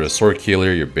 So for the Sword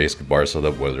Killer, your basic bar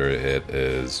setup, whether it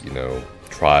is, you know,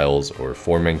 trials or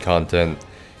 4-man content,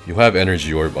 you have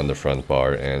Energy Orb on the front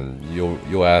bar, and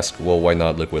you'll ask, well, why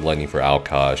not Liquid Lightning for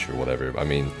Alkash or whatever? I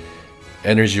mean,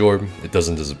 Energy Orb, it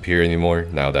doesn't disappear anymore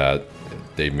now that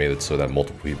they've made it so that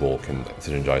multiple people can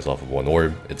synergize off of one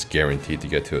orb. It's guaranteed to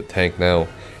get to a tank now.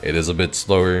 It is a bit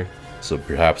slower, so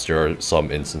perhaps there are some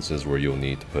instances where you'll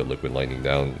need to put Liquid Lightning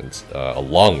down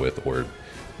along with Orb,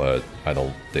 but I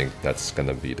don't think that's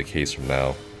gonna be the case from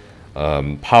now.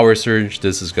 Power Surge,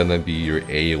 this is gonna be your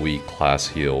AoE class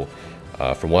heal.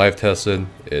 From what I've tested,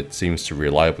 it seems to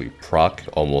reliably proc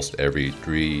almost every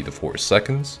 3 to 4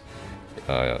 seconds.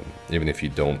 Even if you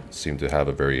don't seem to have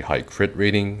a very high crit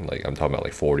rating, like I'm talking about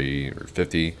like 40 or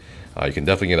 50, you can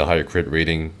definitely get a higher crit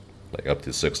rating, like up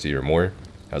to 60 or more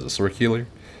as a Sword Healer.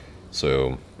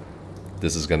 So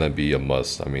this is gonna be a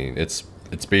must. I mean, it's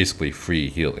basically free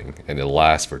healing, and it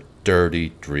lasts for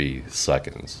 33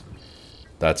 seconds.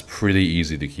 That's pretty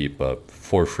easy to keep up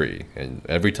for free, and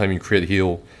every time you crit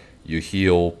heal, you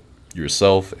heal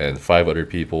yourself and 5 other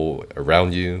people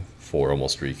around you for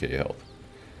almost 3k health,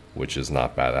 which is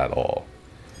not bad at all.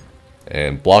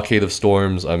 And Blockade of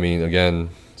Storms, I mean, again,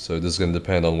 so this is going to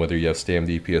depend on whether you have stam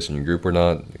DPS in your group or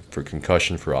not. For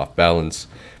concussion, for off balance,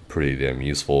 pretty damn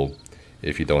useful.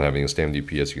 If you don't have any stam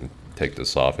DPS, you can take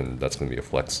this off, and that's going to be a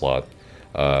flex slot.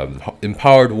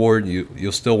 Empowered Ward,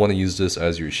 you'll still want to use this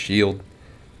as your shield.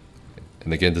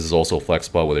 And again, this is also a flex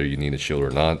spot whether you need a shield or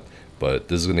not. But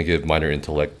this is going to give minor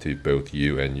intellect to both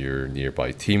you and your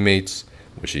nearby teammates,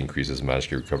 which increases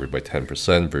Magicka recovery by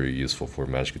 10%, very useful for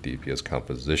Magicka DPS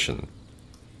composition.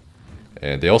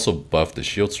 And they also buffed the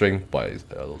shield strength by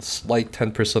a slight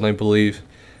 10%, I believe,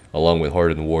 along with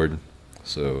Hardened Ward.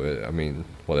 So, I mean,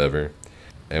 whatever.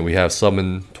 And we have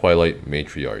Summon Twilight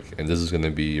Matriarch, and this is going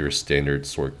to be your standard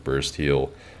Sorc burst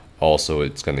heal. Also,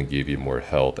 it's going to give you more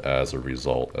health as a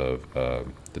result of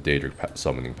the Daedric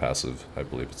summoning passive. I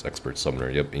believe it's Expert Summoner.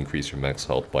 Yep, increase your max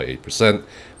health by 8%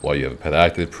 while you have a pet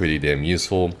active. Pretty damn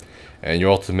useful. And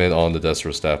your ultimate on the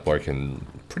Destro staff bar can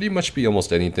pretty much be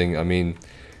almost anything. I mean,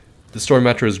 the Storm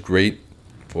Matcher is great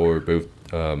for both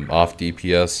off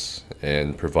DPS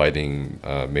and providing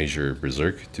major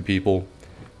Berserk to people.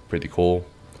 Pretty cool.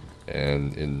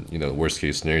 And in worst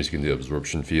case scenarios, you can do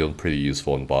Absorption Field, pretty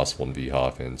useful in boss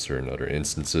 1v and certain other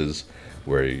instances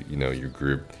where your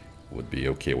group would be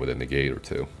okay with a negate or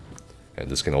two. And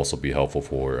this can also be helpful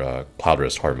for Cloud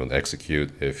Rest Hard Mode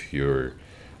Execute if you're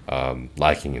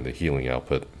lacking in the healing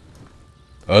output.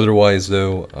 Otherwise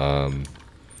though,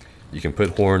 you can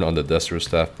put Horn on the Destro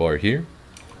staff bar here,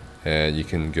 and you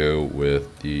can go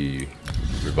with the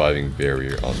Reviving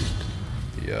Barrier on the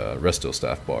Resto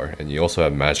staff bar, and you also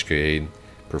have Magic Aid,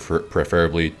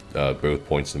 preferably both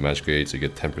points in Magic Aid, so you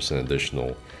get 10%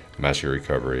 additional Magic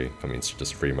Recovery. I mean, it's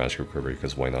just free Magic Recovery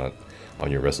because why not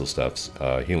on your Resto staff's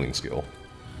healing skill,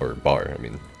 or bar, I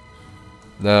mean.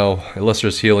 Now,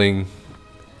 Illustrious Healing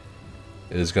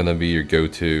is going to be your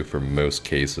go-to for most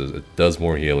cases. It does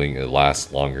more healing, it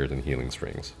lasts longer than Healing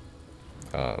Springs.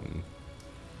 And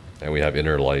we have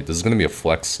Inner Light. This is going to be a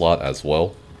flex slot as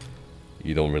well.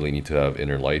 You don't really need to have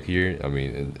Inner Light here. I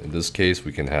mean, in this case,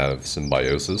 we can have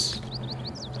Symbiosis.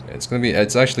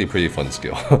 It's actually a pretty fun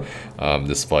skill,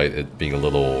 despite it being a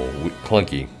little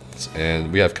clunky.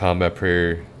 And we have Combat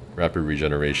Prayer, Rapid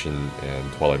Regeneration,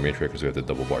 and Twilight Matriarch because we have to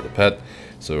double bar the pet.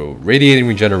 So Radiating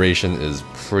Regeneration is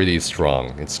pretty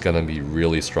strong. It's gonna be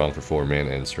really strong for 4-man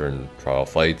and certain trial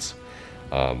fights.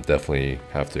 Definitely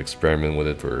have to experiment with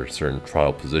it for certain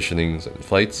trial positionings and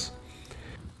fights.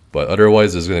 But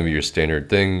otherwise, this is going to be your standard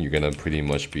thing. You're going to pretty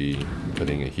much be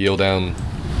putting a heal down,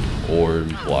 or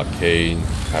blockade,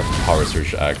 have Power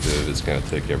Surge active. It's going to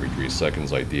tick every 3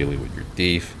 seconds, ideally with your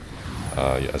Thief,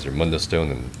 as your Mundus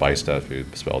Stone, and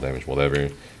Bystaff, spell damage, whatever.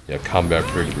 You have Combat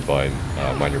Prayer to provide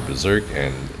minor Berserk,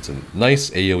 and it's a nice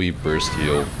AoE burst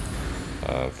heal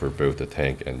for both the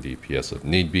tank and DPS if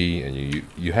need be. And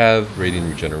you have Radiant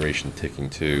Regeneration ticking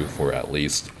too for at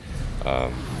least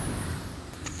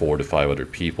 4 to 5 other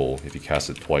people if you cast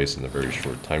it twice in a very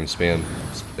short time span.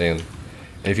 And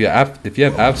if you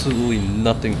have absolutely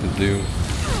nothing to do,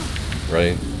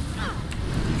 right,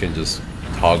 you can just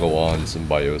toggle on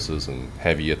Symbiosis and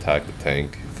heavy attack the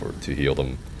tank to heal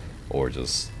them, or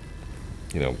just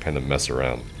kind of mess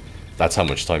around. That's how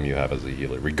much time you have as a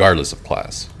healer, regardless of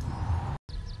class.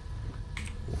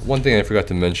 One thing I forgot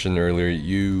to mention earlier,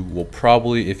 you will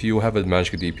probably, if you have a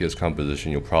magic DPS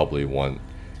composition, you'll probably want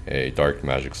a dark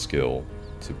magic skill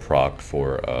to proc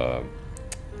for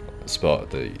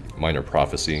the Minor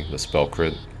Prophecy, the spell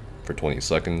crit for 20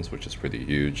 seconds, which is pretty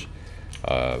huge.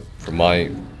 From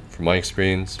my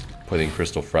experience, putting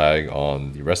Crystal Frag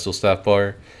on the Resto staff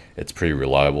bar, it's a pretty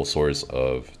reliable source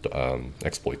of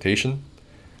exploitation.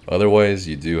 Otherwise,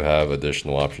 you do have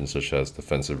additional options such as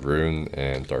Defensive Rune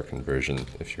and Dark Conversion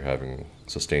if you're having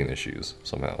sustain issues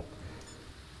somehow.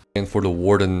 And for the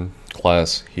Warden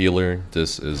class healer,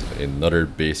 this is another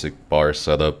basic bar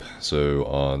setup. So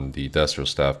on the Destro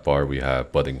staff bar, we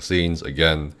have Budding Scenes.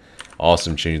 Again,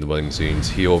 awesome change to Budding Scenes.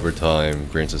 Heal over time,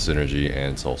 grants a synergy,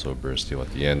 and it's also a burst heal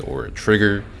at the end or a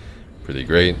trigger. Pretty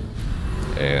great.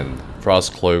 And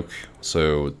Frost Cloak.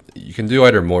 So you can do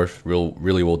either morph.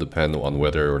 Really will depend on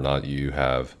whether or not you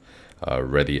have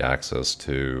ready access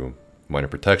to minor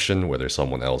protection, whether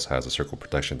someone else has a circle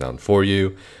protection down for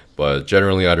you. But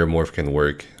generally, either morph can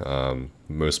work.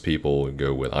 Most people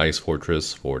go with Ice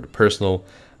Fortress for the personal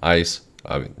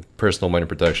minor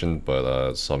protection,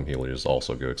 but some healers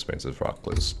also go expensive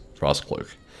Frost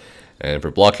Cloak. And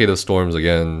for Blockade of Storms,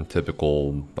 again,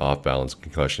 typical off-balance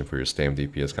concussion for your stam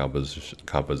DPS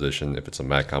composition. If it's a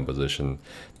mat composition,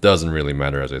 doesn't really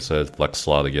matter, as I said. Flex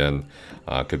slot, again,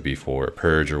 could be for a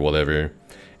purge or whatever.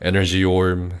 Energy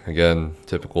Orb, again,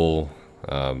 typical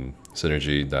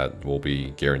synergy that will be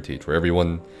guaranteed for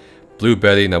everyone. Blue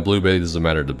Betty, now Blue Betty is a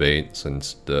matter of debate,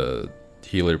 since the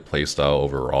healer playstyle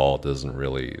overall doesn't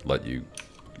really let you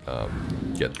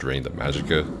get drained of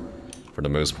Magicka for the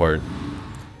most part.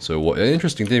 So an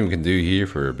interesting thing we can do here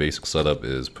for a basic setup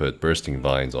is put Bursting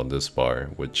Vines on this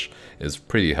bar, which is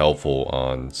pretty helpful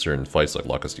on certain fights like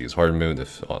Locust's Hard Mode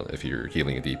if you're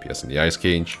healing a DPS in the Ice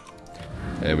Cage.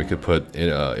 And we could put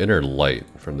Inner Light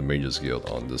from the Mage's Guild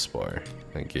on this bar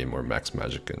and gain more max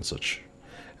magic and such.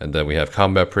 And then we have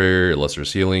Combat Prayer,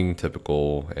 Illustrious Healing,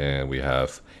 typical, and we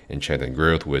have Enchanted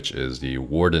Growth, which is the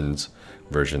Warden's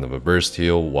version of a burst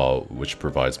heal, which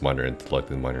provides minor intellect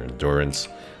and minor endurance.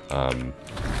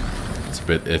 It's a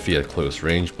bit iffy at close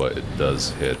range, but it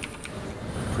does hit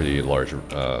pretty large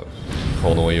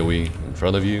chrono AoE in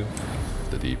front of you.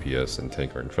 The DPS and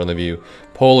tank are in front of you.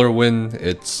 Polar Wind,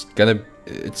 it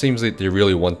seems like they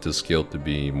really want this skill to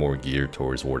be more geared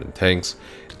towards Warden tanks.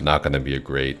 Not gonna be a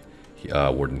great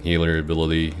Warden healer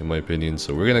ability in my opinion,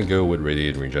 so we're gonna go with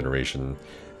Radiant Regeneration.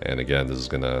 And again, this is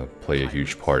gonna play a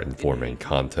huge part in 4-man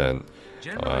content.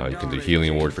 You can do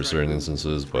Healing Ward for certain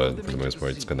instances, but for the most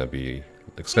part it's gonna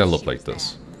look like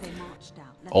this.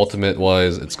 Ultimate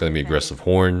wise, it's going to be Aggressive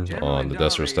Horn on the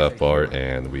Destro staff bar,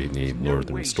 and we need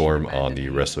Northern Storm on the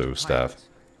Resto staff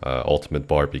ultimate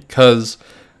bar, because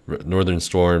Northern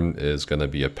Storm is going to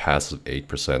be a passive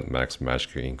 8% max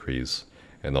magic increase,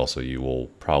 and also you will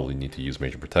probably need to use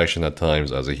Major Protection at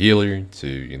times as a healer to,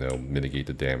 you know, mitigate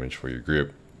the damage for your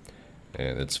group.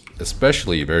 And it's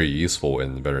especially very useful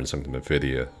in Veteran Sanctum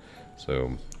Ophidia.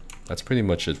 So that's pretty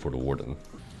much it for the Warden.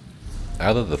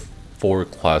 Out of the 4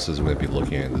 classes I'm going to be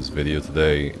looking at in this video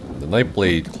today, the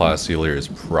Nightblade class healer is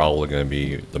probably going to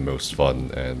be the most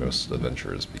fun and most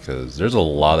adventurous, because there's a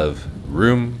lot of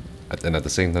room, and at the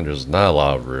same time there's not a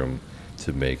lot of room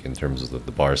to make in terms of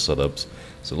the bar setups.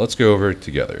 So let's go over it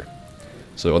together.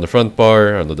 So on the front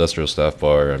bar, on the Destro staff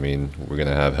bar, I mean, we're going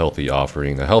to have Healthy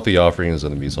Offering. The Healthy Offering is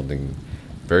going to be something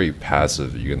very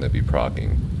passive you're going to be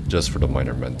proccing, just for the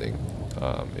minor mending.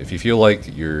 If you feel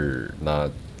like you're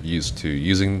not used to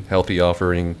using Healthy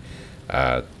Offering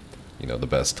at, you know, the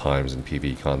best times in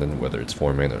PvE content, whether it's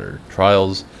 4-man or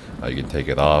trials, you can take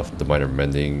it off. The minor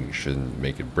mending shouldn't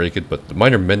make it break it, but the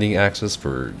minor mending access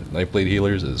for Nightblade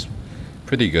healers is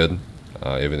pretty good,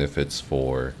 even if it's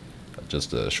for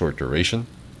just a short duration.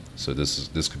 So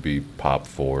this could be popped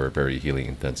for very healing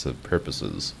intensive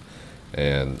purposes.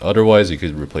 And otherwise you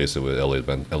could replace it with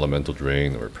Elemental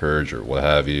Drain or Purge or what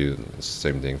have you.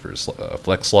 Same thing for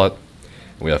Flex Slot.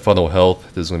 We have Funnel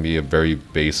Health. This is going to be a very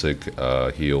basic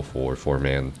heal for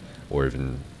 4-man or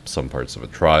even some parts of a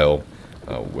trial,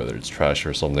 whether it's trash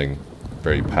or something.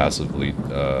 Very passively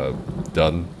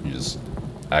done. You just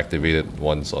activate it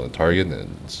once on a target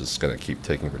and it's just going to keep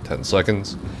ticking for 10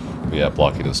 seconds. We have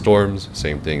Blockade of Storms.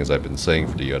 Same thing as I've been saying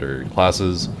for the other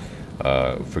classes.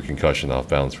 For Concussion off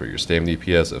balance for your stam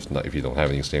DPS. If you don't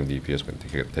have any stam DPS, we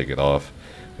can take it off.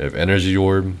 We have Energy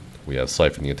Orb. We have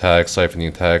Siphoning Attacks. Siphoning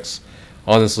Attacks,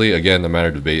 honestly, again, a matter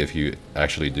of debate if you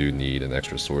actually do need an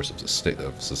extra source of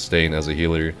sustain as a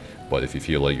healer, but if you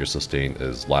feel like your sustain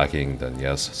is lacking, then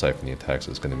yes, Siphoning Attacks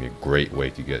is going to be a great way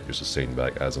to get your sustain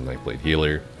back as a Nightblade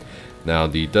healer. Now,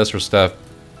 the Destro staff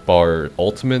bar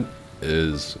ultimate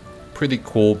is pretty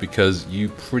cool because you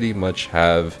pretty much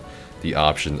have the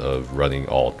option of running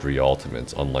all 3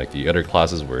 ultimates, unlike the other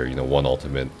classes where, you know, one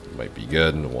ultimate might be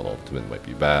good and one ultimate might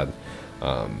be bad.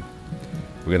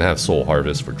 We're going to have Soul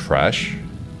Harvest for trash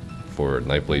for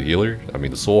Nightblade healer. I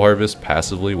mean, the Soul Harvest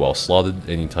passively while slotted,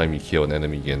 anytime you kill an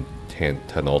enemy, you get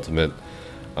 10 ultimate.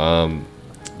 The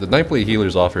Nightblade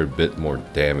healers offer a bit more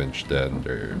damage than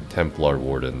their Templar,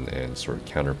 Warden, and sort of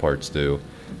counterparts do.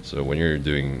 So when you're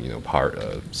doing, you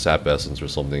know, Sap Essence or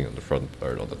something on the front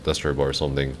or on the Destro bar or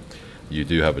something, you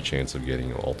do have a chance of getting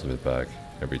your ultimate back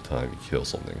every time you kill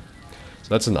something. So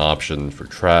that's an option for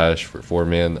trash, for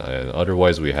 4-man, and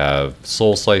otherwise we have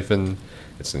Soul Siphon.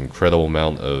 It's an incredible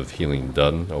amount of healing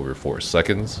done over 4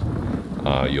 seconds.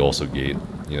 You also get,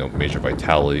 you know, Major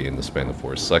Vitality in the span of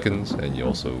 4 seconds, and you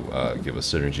also give a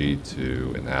synergy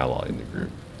to an ally in the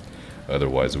group.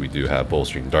 Otherwise, we do have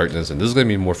Bolstering Darkness, and this is going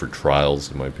to be more for trials,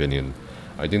 in my opinion.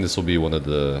 I think this will be one of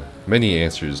the many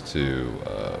answers to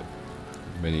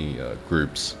many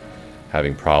groups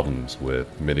having problems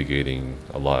with mitigating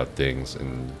a lot of things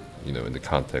in, you know, in the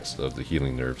context of the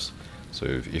healing nerfs. So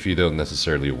if you don't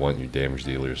necessarily want your damage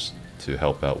dealers to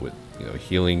help out with, you know,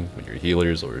 healing with your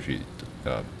healers, or if you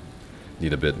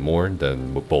need a bit more,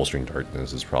 then Bolstering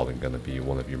Darkness is probably going to be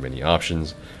one of your many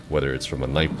options, whether it's from a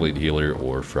Nightblade healer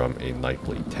or from a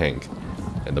Nightblade tank.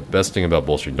 And the best thing about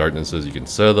Bolstering Darkness is you can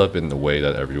set it up in the way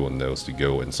that everyone knows to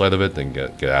go inside of it, then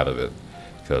get out of it,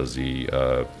 because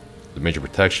the Major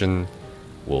Protection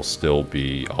will still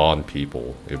be on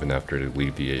people even after they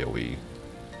leave the AoE.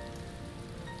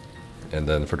 And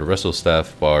then for the Resto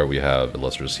staff bar, we have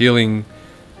Illustrious Healing,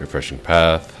 Refreshing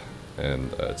Path,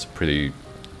 and it's a pretty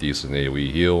decent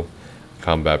AoE heal.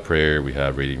 Combat Prayer, we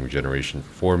have Radiant Regeneration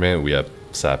for 4-man, we have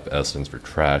Sap Essence for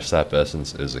trash. Sap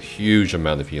Essence is a huge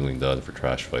amount of healing done for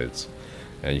trash fights,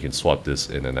 and you can swap this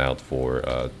in and out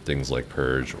for things like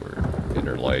Purge or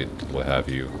Inner Light, what have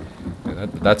you.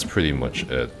 And that's pretty much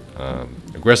it.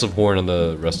 Aggressive horn on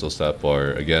the Resto stat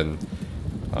bar. Again,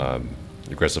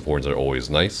 aggressive horns are always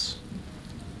nice,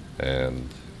 and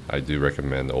I do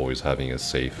recommend always having a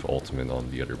safe ultimate on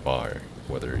the other bar,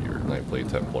 whether you're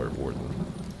Nightblade, Templar, or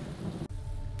Warden.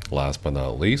 Last but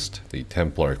not least, the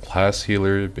Templar class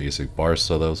healer basic bar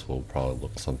setups will probably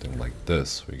look something like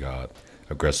this. We got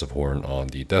aggressive horn on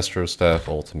the Destro staff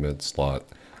ultimate slot,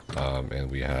 and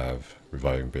we have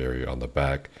reviving barrier on the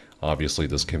back. Obviously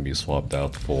this can be swapped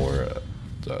out for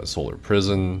solar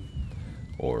prison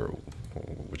or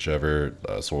whichever,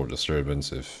 solar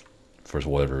disturbance if for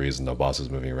whatever reason the boss is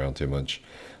moving around too much.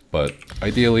 But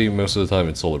ideally most of the time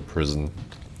it's solar prison,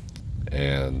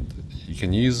 and you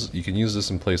can use this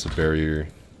in place of barrier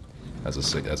as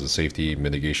a safety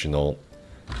mitigation ult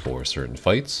for certain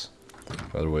fights.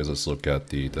 Otherwise, let's look at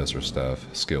the Desert Staff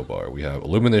skill bar. We have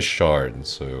Luminous Shard.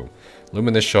 So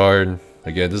Luminous Shard,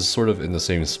 again, this is sort of in the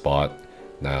same spot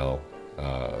now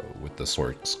with the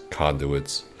Sorts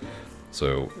conduits.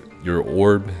 So your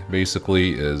orb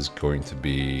basically is going to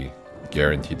be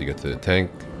guaranteed to get to the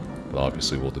tank, but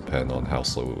obviously will depend on how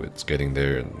slow it's getting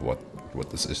there and what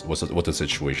the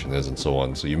situation is and so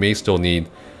on. So you may still need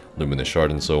Luminous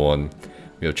Shard and so on.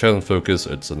 We have Challenge Focus.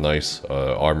 It's a nice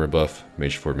armor buff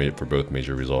for both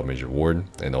Major Resolve, Major Ward,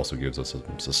 and also gives us some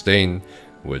Sustain,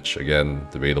 which again,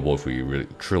 debatable if we really,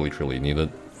 truly need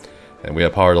it. And we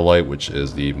have Power to Light, which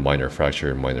is the Minor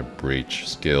Fracture, Minor Breach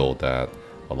skill that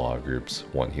a lot of groups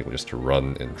want healers to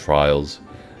run in trials.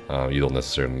 You don't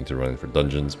necessarily need to run it for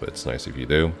dungeons, but it's nice if you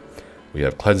do. We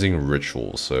have Cleansing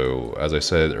Ritual. So as I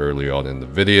said earlier on in the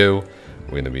video,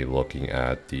 we're going to be looking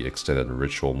at the extended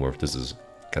ritual morph. This is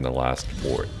going to last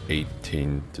for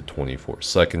 18 to 24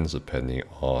 seconds, depending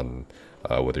on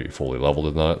whether you're fully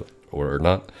leveled or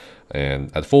not.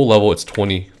 And at full level, it's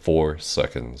 24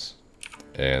 seconds.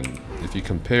 And if you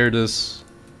compare this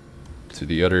to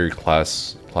the other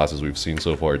classes we've seen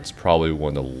so far, it's probably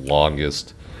one of the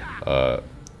longest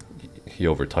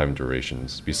heal over time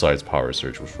durations, besides Power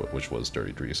Surge, which was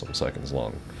 33 some seconds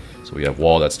long. So we have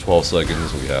Wall, that's 12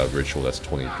 seconds, we have Ritual, that's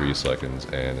 23 seconds,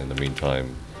 and in the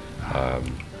meantime,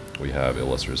 we have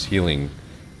Illustrious Healing,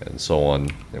 and so on,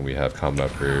 and we have Combat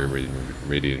Prayer,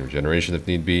 Radiant Regeneration if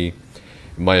need be.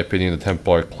 In my opinion, the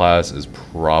Templar class is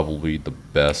probably the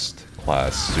best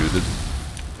class suited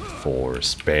for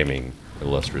spamming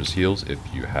Illustrious Heals if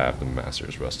you have the Master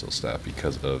Resto staff,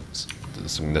 because of the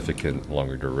significant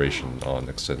longer duration on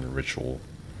Extended Ritual,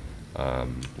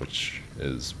 which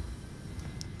is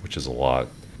a lot.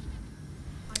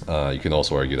 You can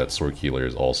also argue that Sword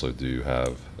Healers also do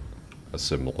have a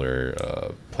similar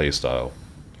playstyle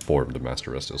for the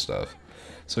Master Resto staff.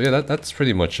 So yeah, that's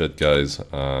pretty much it, guys.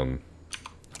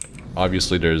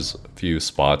 Obviously there's a few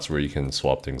spots where you can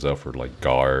swap things out for like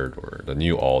Guard or the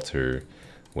new Altar,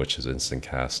 which is instant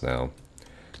cast now.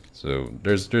 So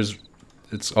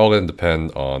it's all going to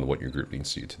depend on what your group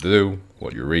needs you to do,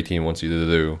 what your raid team wants you to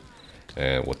do,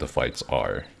 and what the fights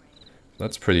are.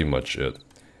 That's pretty much it.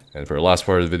 And for the last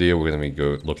part of the video, we're going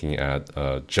to be looking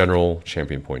at general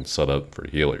champion point setup for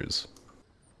healers.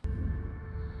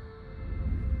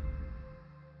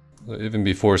 Even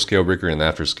before Scalebreaker and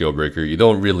after Scalebreaker, you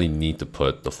don't really need to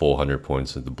put the full 100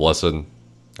 points into Blessed.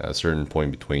 At a certain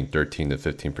point between 13 to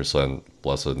 15%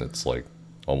 Blessed, it's like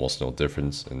almost no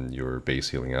difference in your base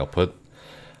healing output.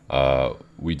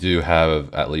 We do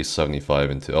have at least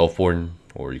 75 into Elfborn,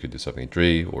 or you could do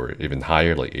 73, or even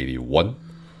higher, like 81.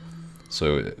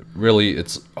 So really,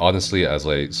 it's honestly, as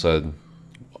I said,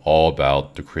 all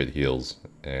about the crit heals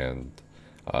and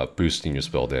boosting your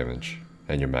spell damage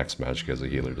and your max magic as a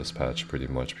healer dispatch, pretty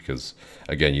much, because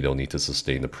again, you don't need to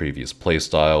sustain the previous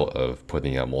playstyle of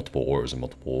putting out multiple orbs and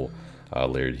multiple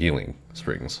layered healing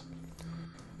springs.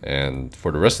 And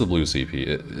for the rest of the blue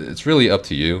CP, it's really up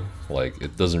to you. Like,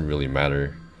 it doesn't really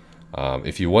matter.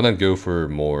 If you want to go for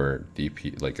more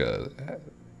DP, like a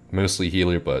mostly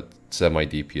healer but semi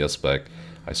DPS spec,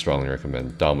 I strongly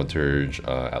recommend Thaumaturge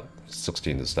at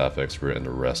 16 to Staff Expert and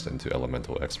the rest into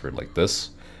Elemental Expert like this.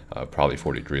 Probably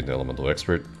 43 into Elemental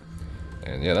Expert.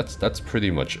 And yeah, that's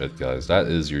pretty much it, guys. That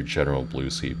is your general blue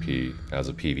CP as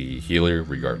a PvE healer,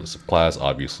 regardless of class.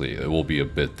 Obviously, it will be a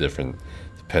bit different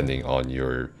depending on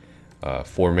your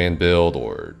 4-man build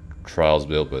or Trials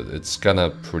build, but it's gonna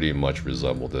pretty much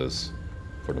resemble this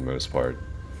for the most part.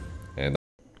 And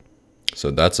so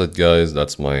that's it, guys.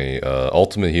 That's my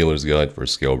ultimate healer's guide for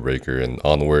Scalebreaker and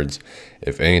onwards.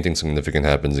 If anything significant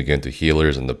happens again to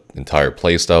healers and the entire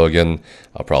playstyle again,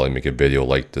 I'll probably make a video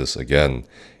like this again.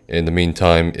 In the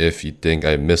meantime, if you think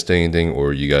I missed anything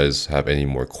or you guys have any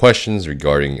more questions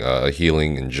regarding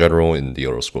healing in general in the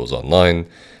Elder Scrolls Online,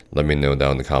 let me know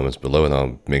down in the comments below and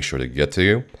I'll make sure to get to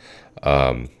you.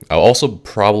 I'll also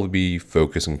probably be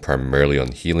focusing primarily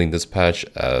on healing this patch,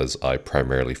 as I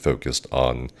primarily focused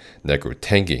on necro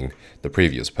tanking the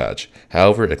previous patch.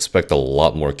 However, expect a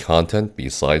lot more content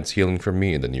besides healing from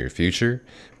me in the near future.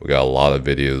 We got a lot of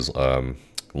videos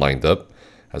lined up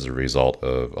as a result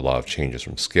of a lot of changes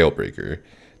from Scalebreaker.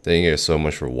 Thank you guys so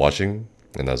much for watching,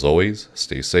 and as always,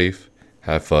 stay safe,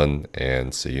 have fun,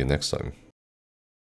 and see you next time.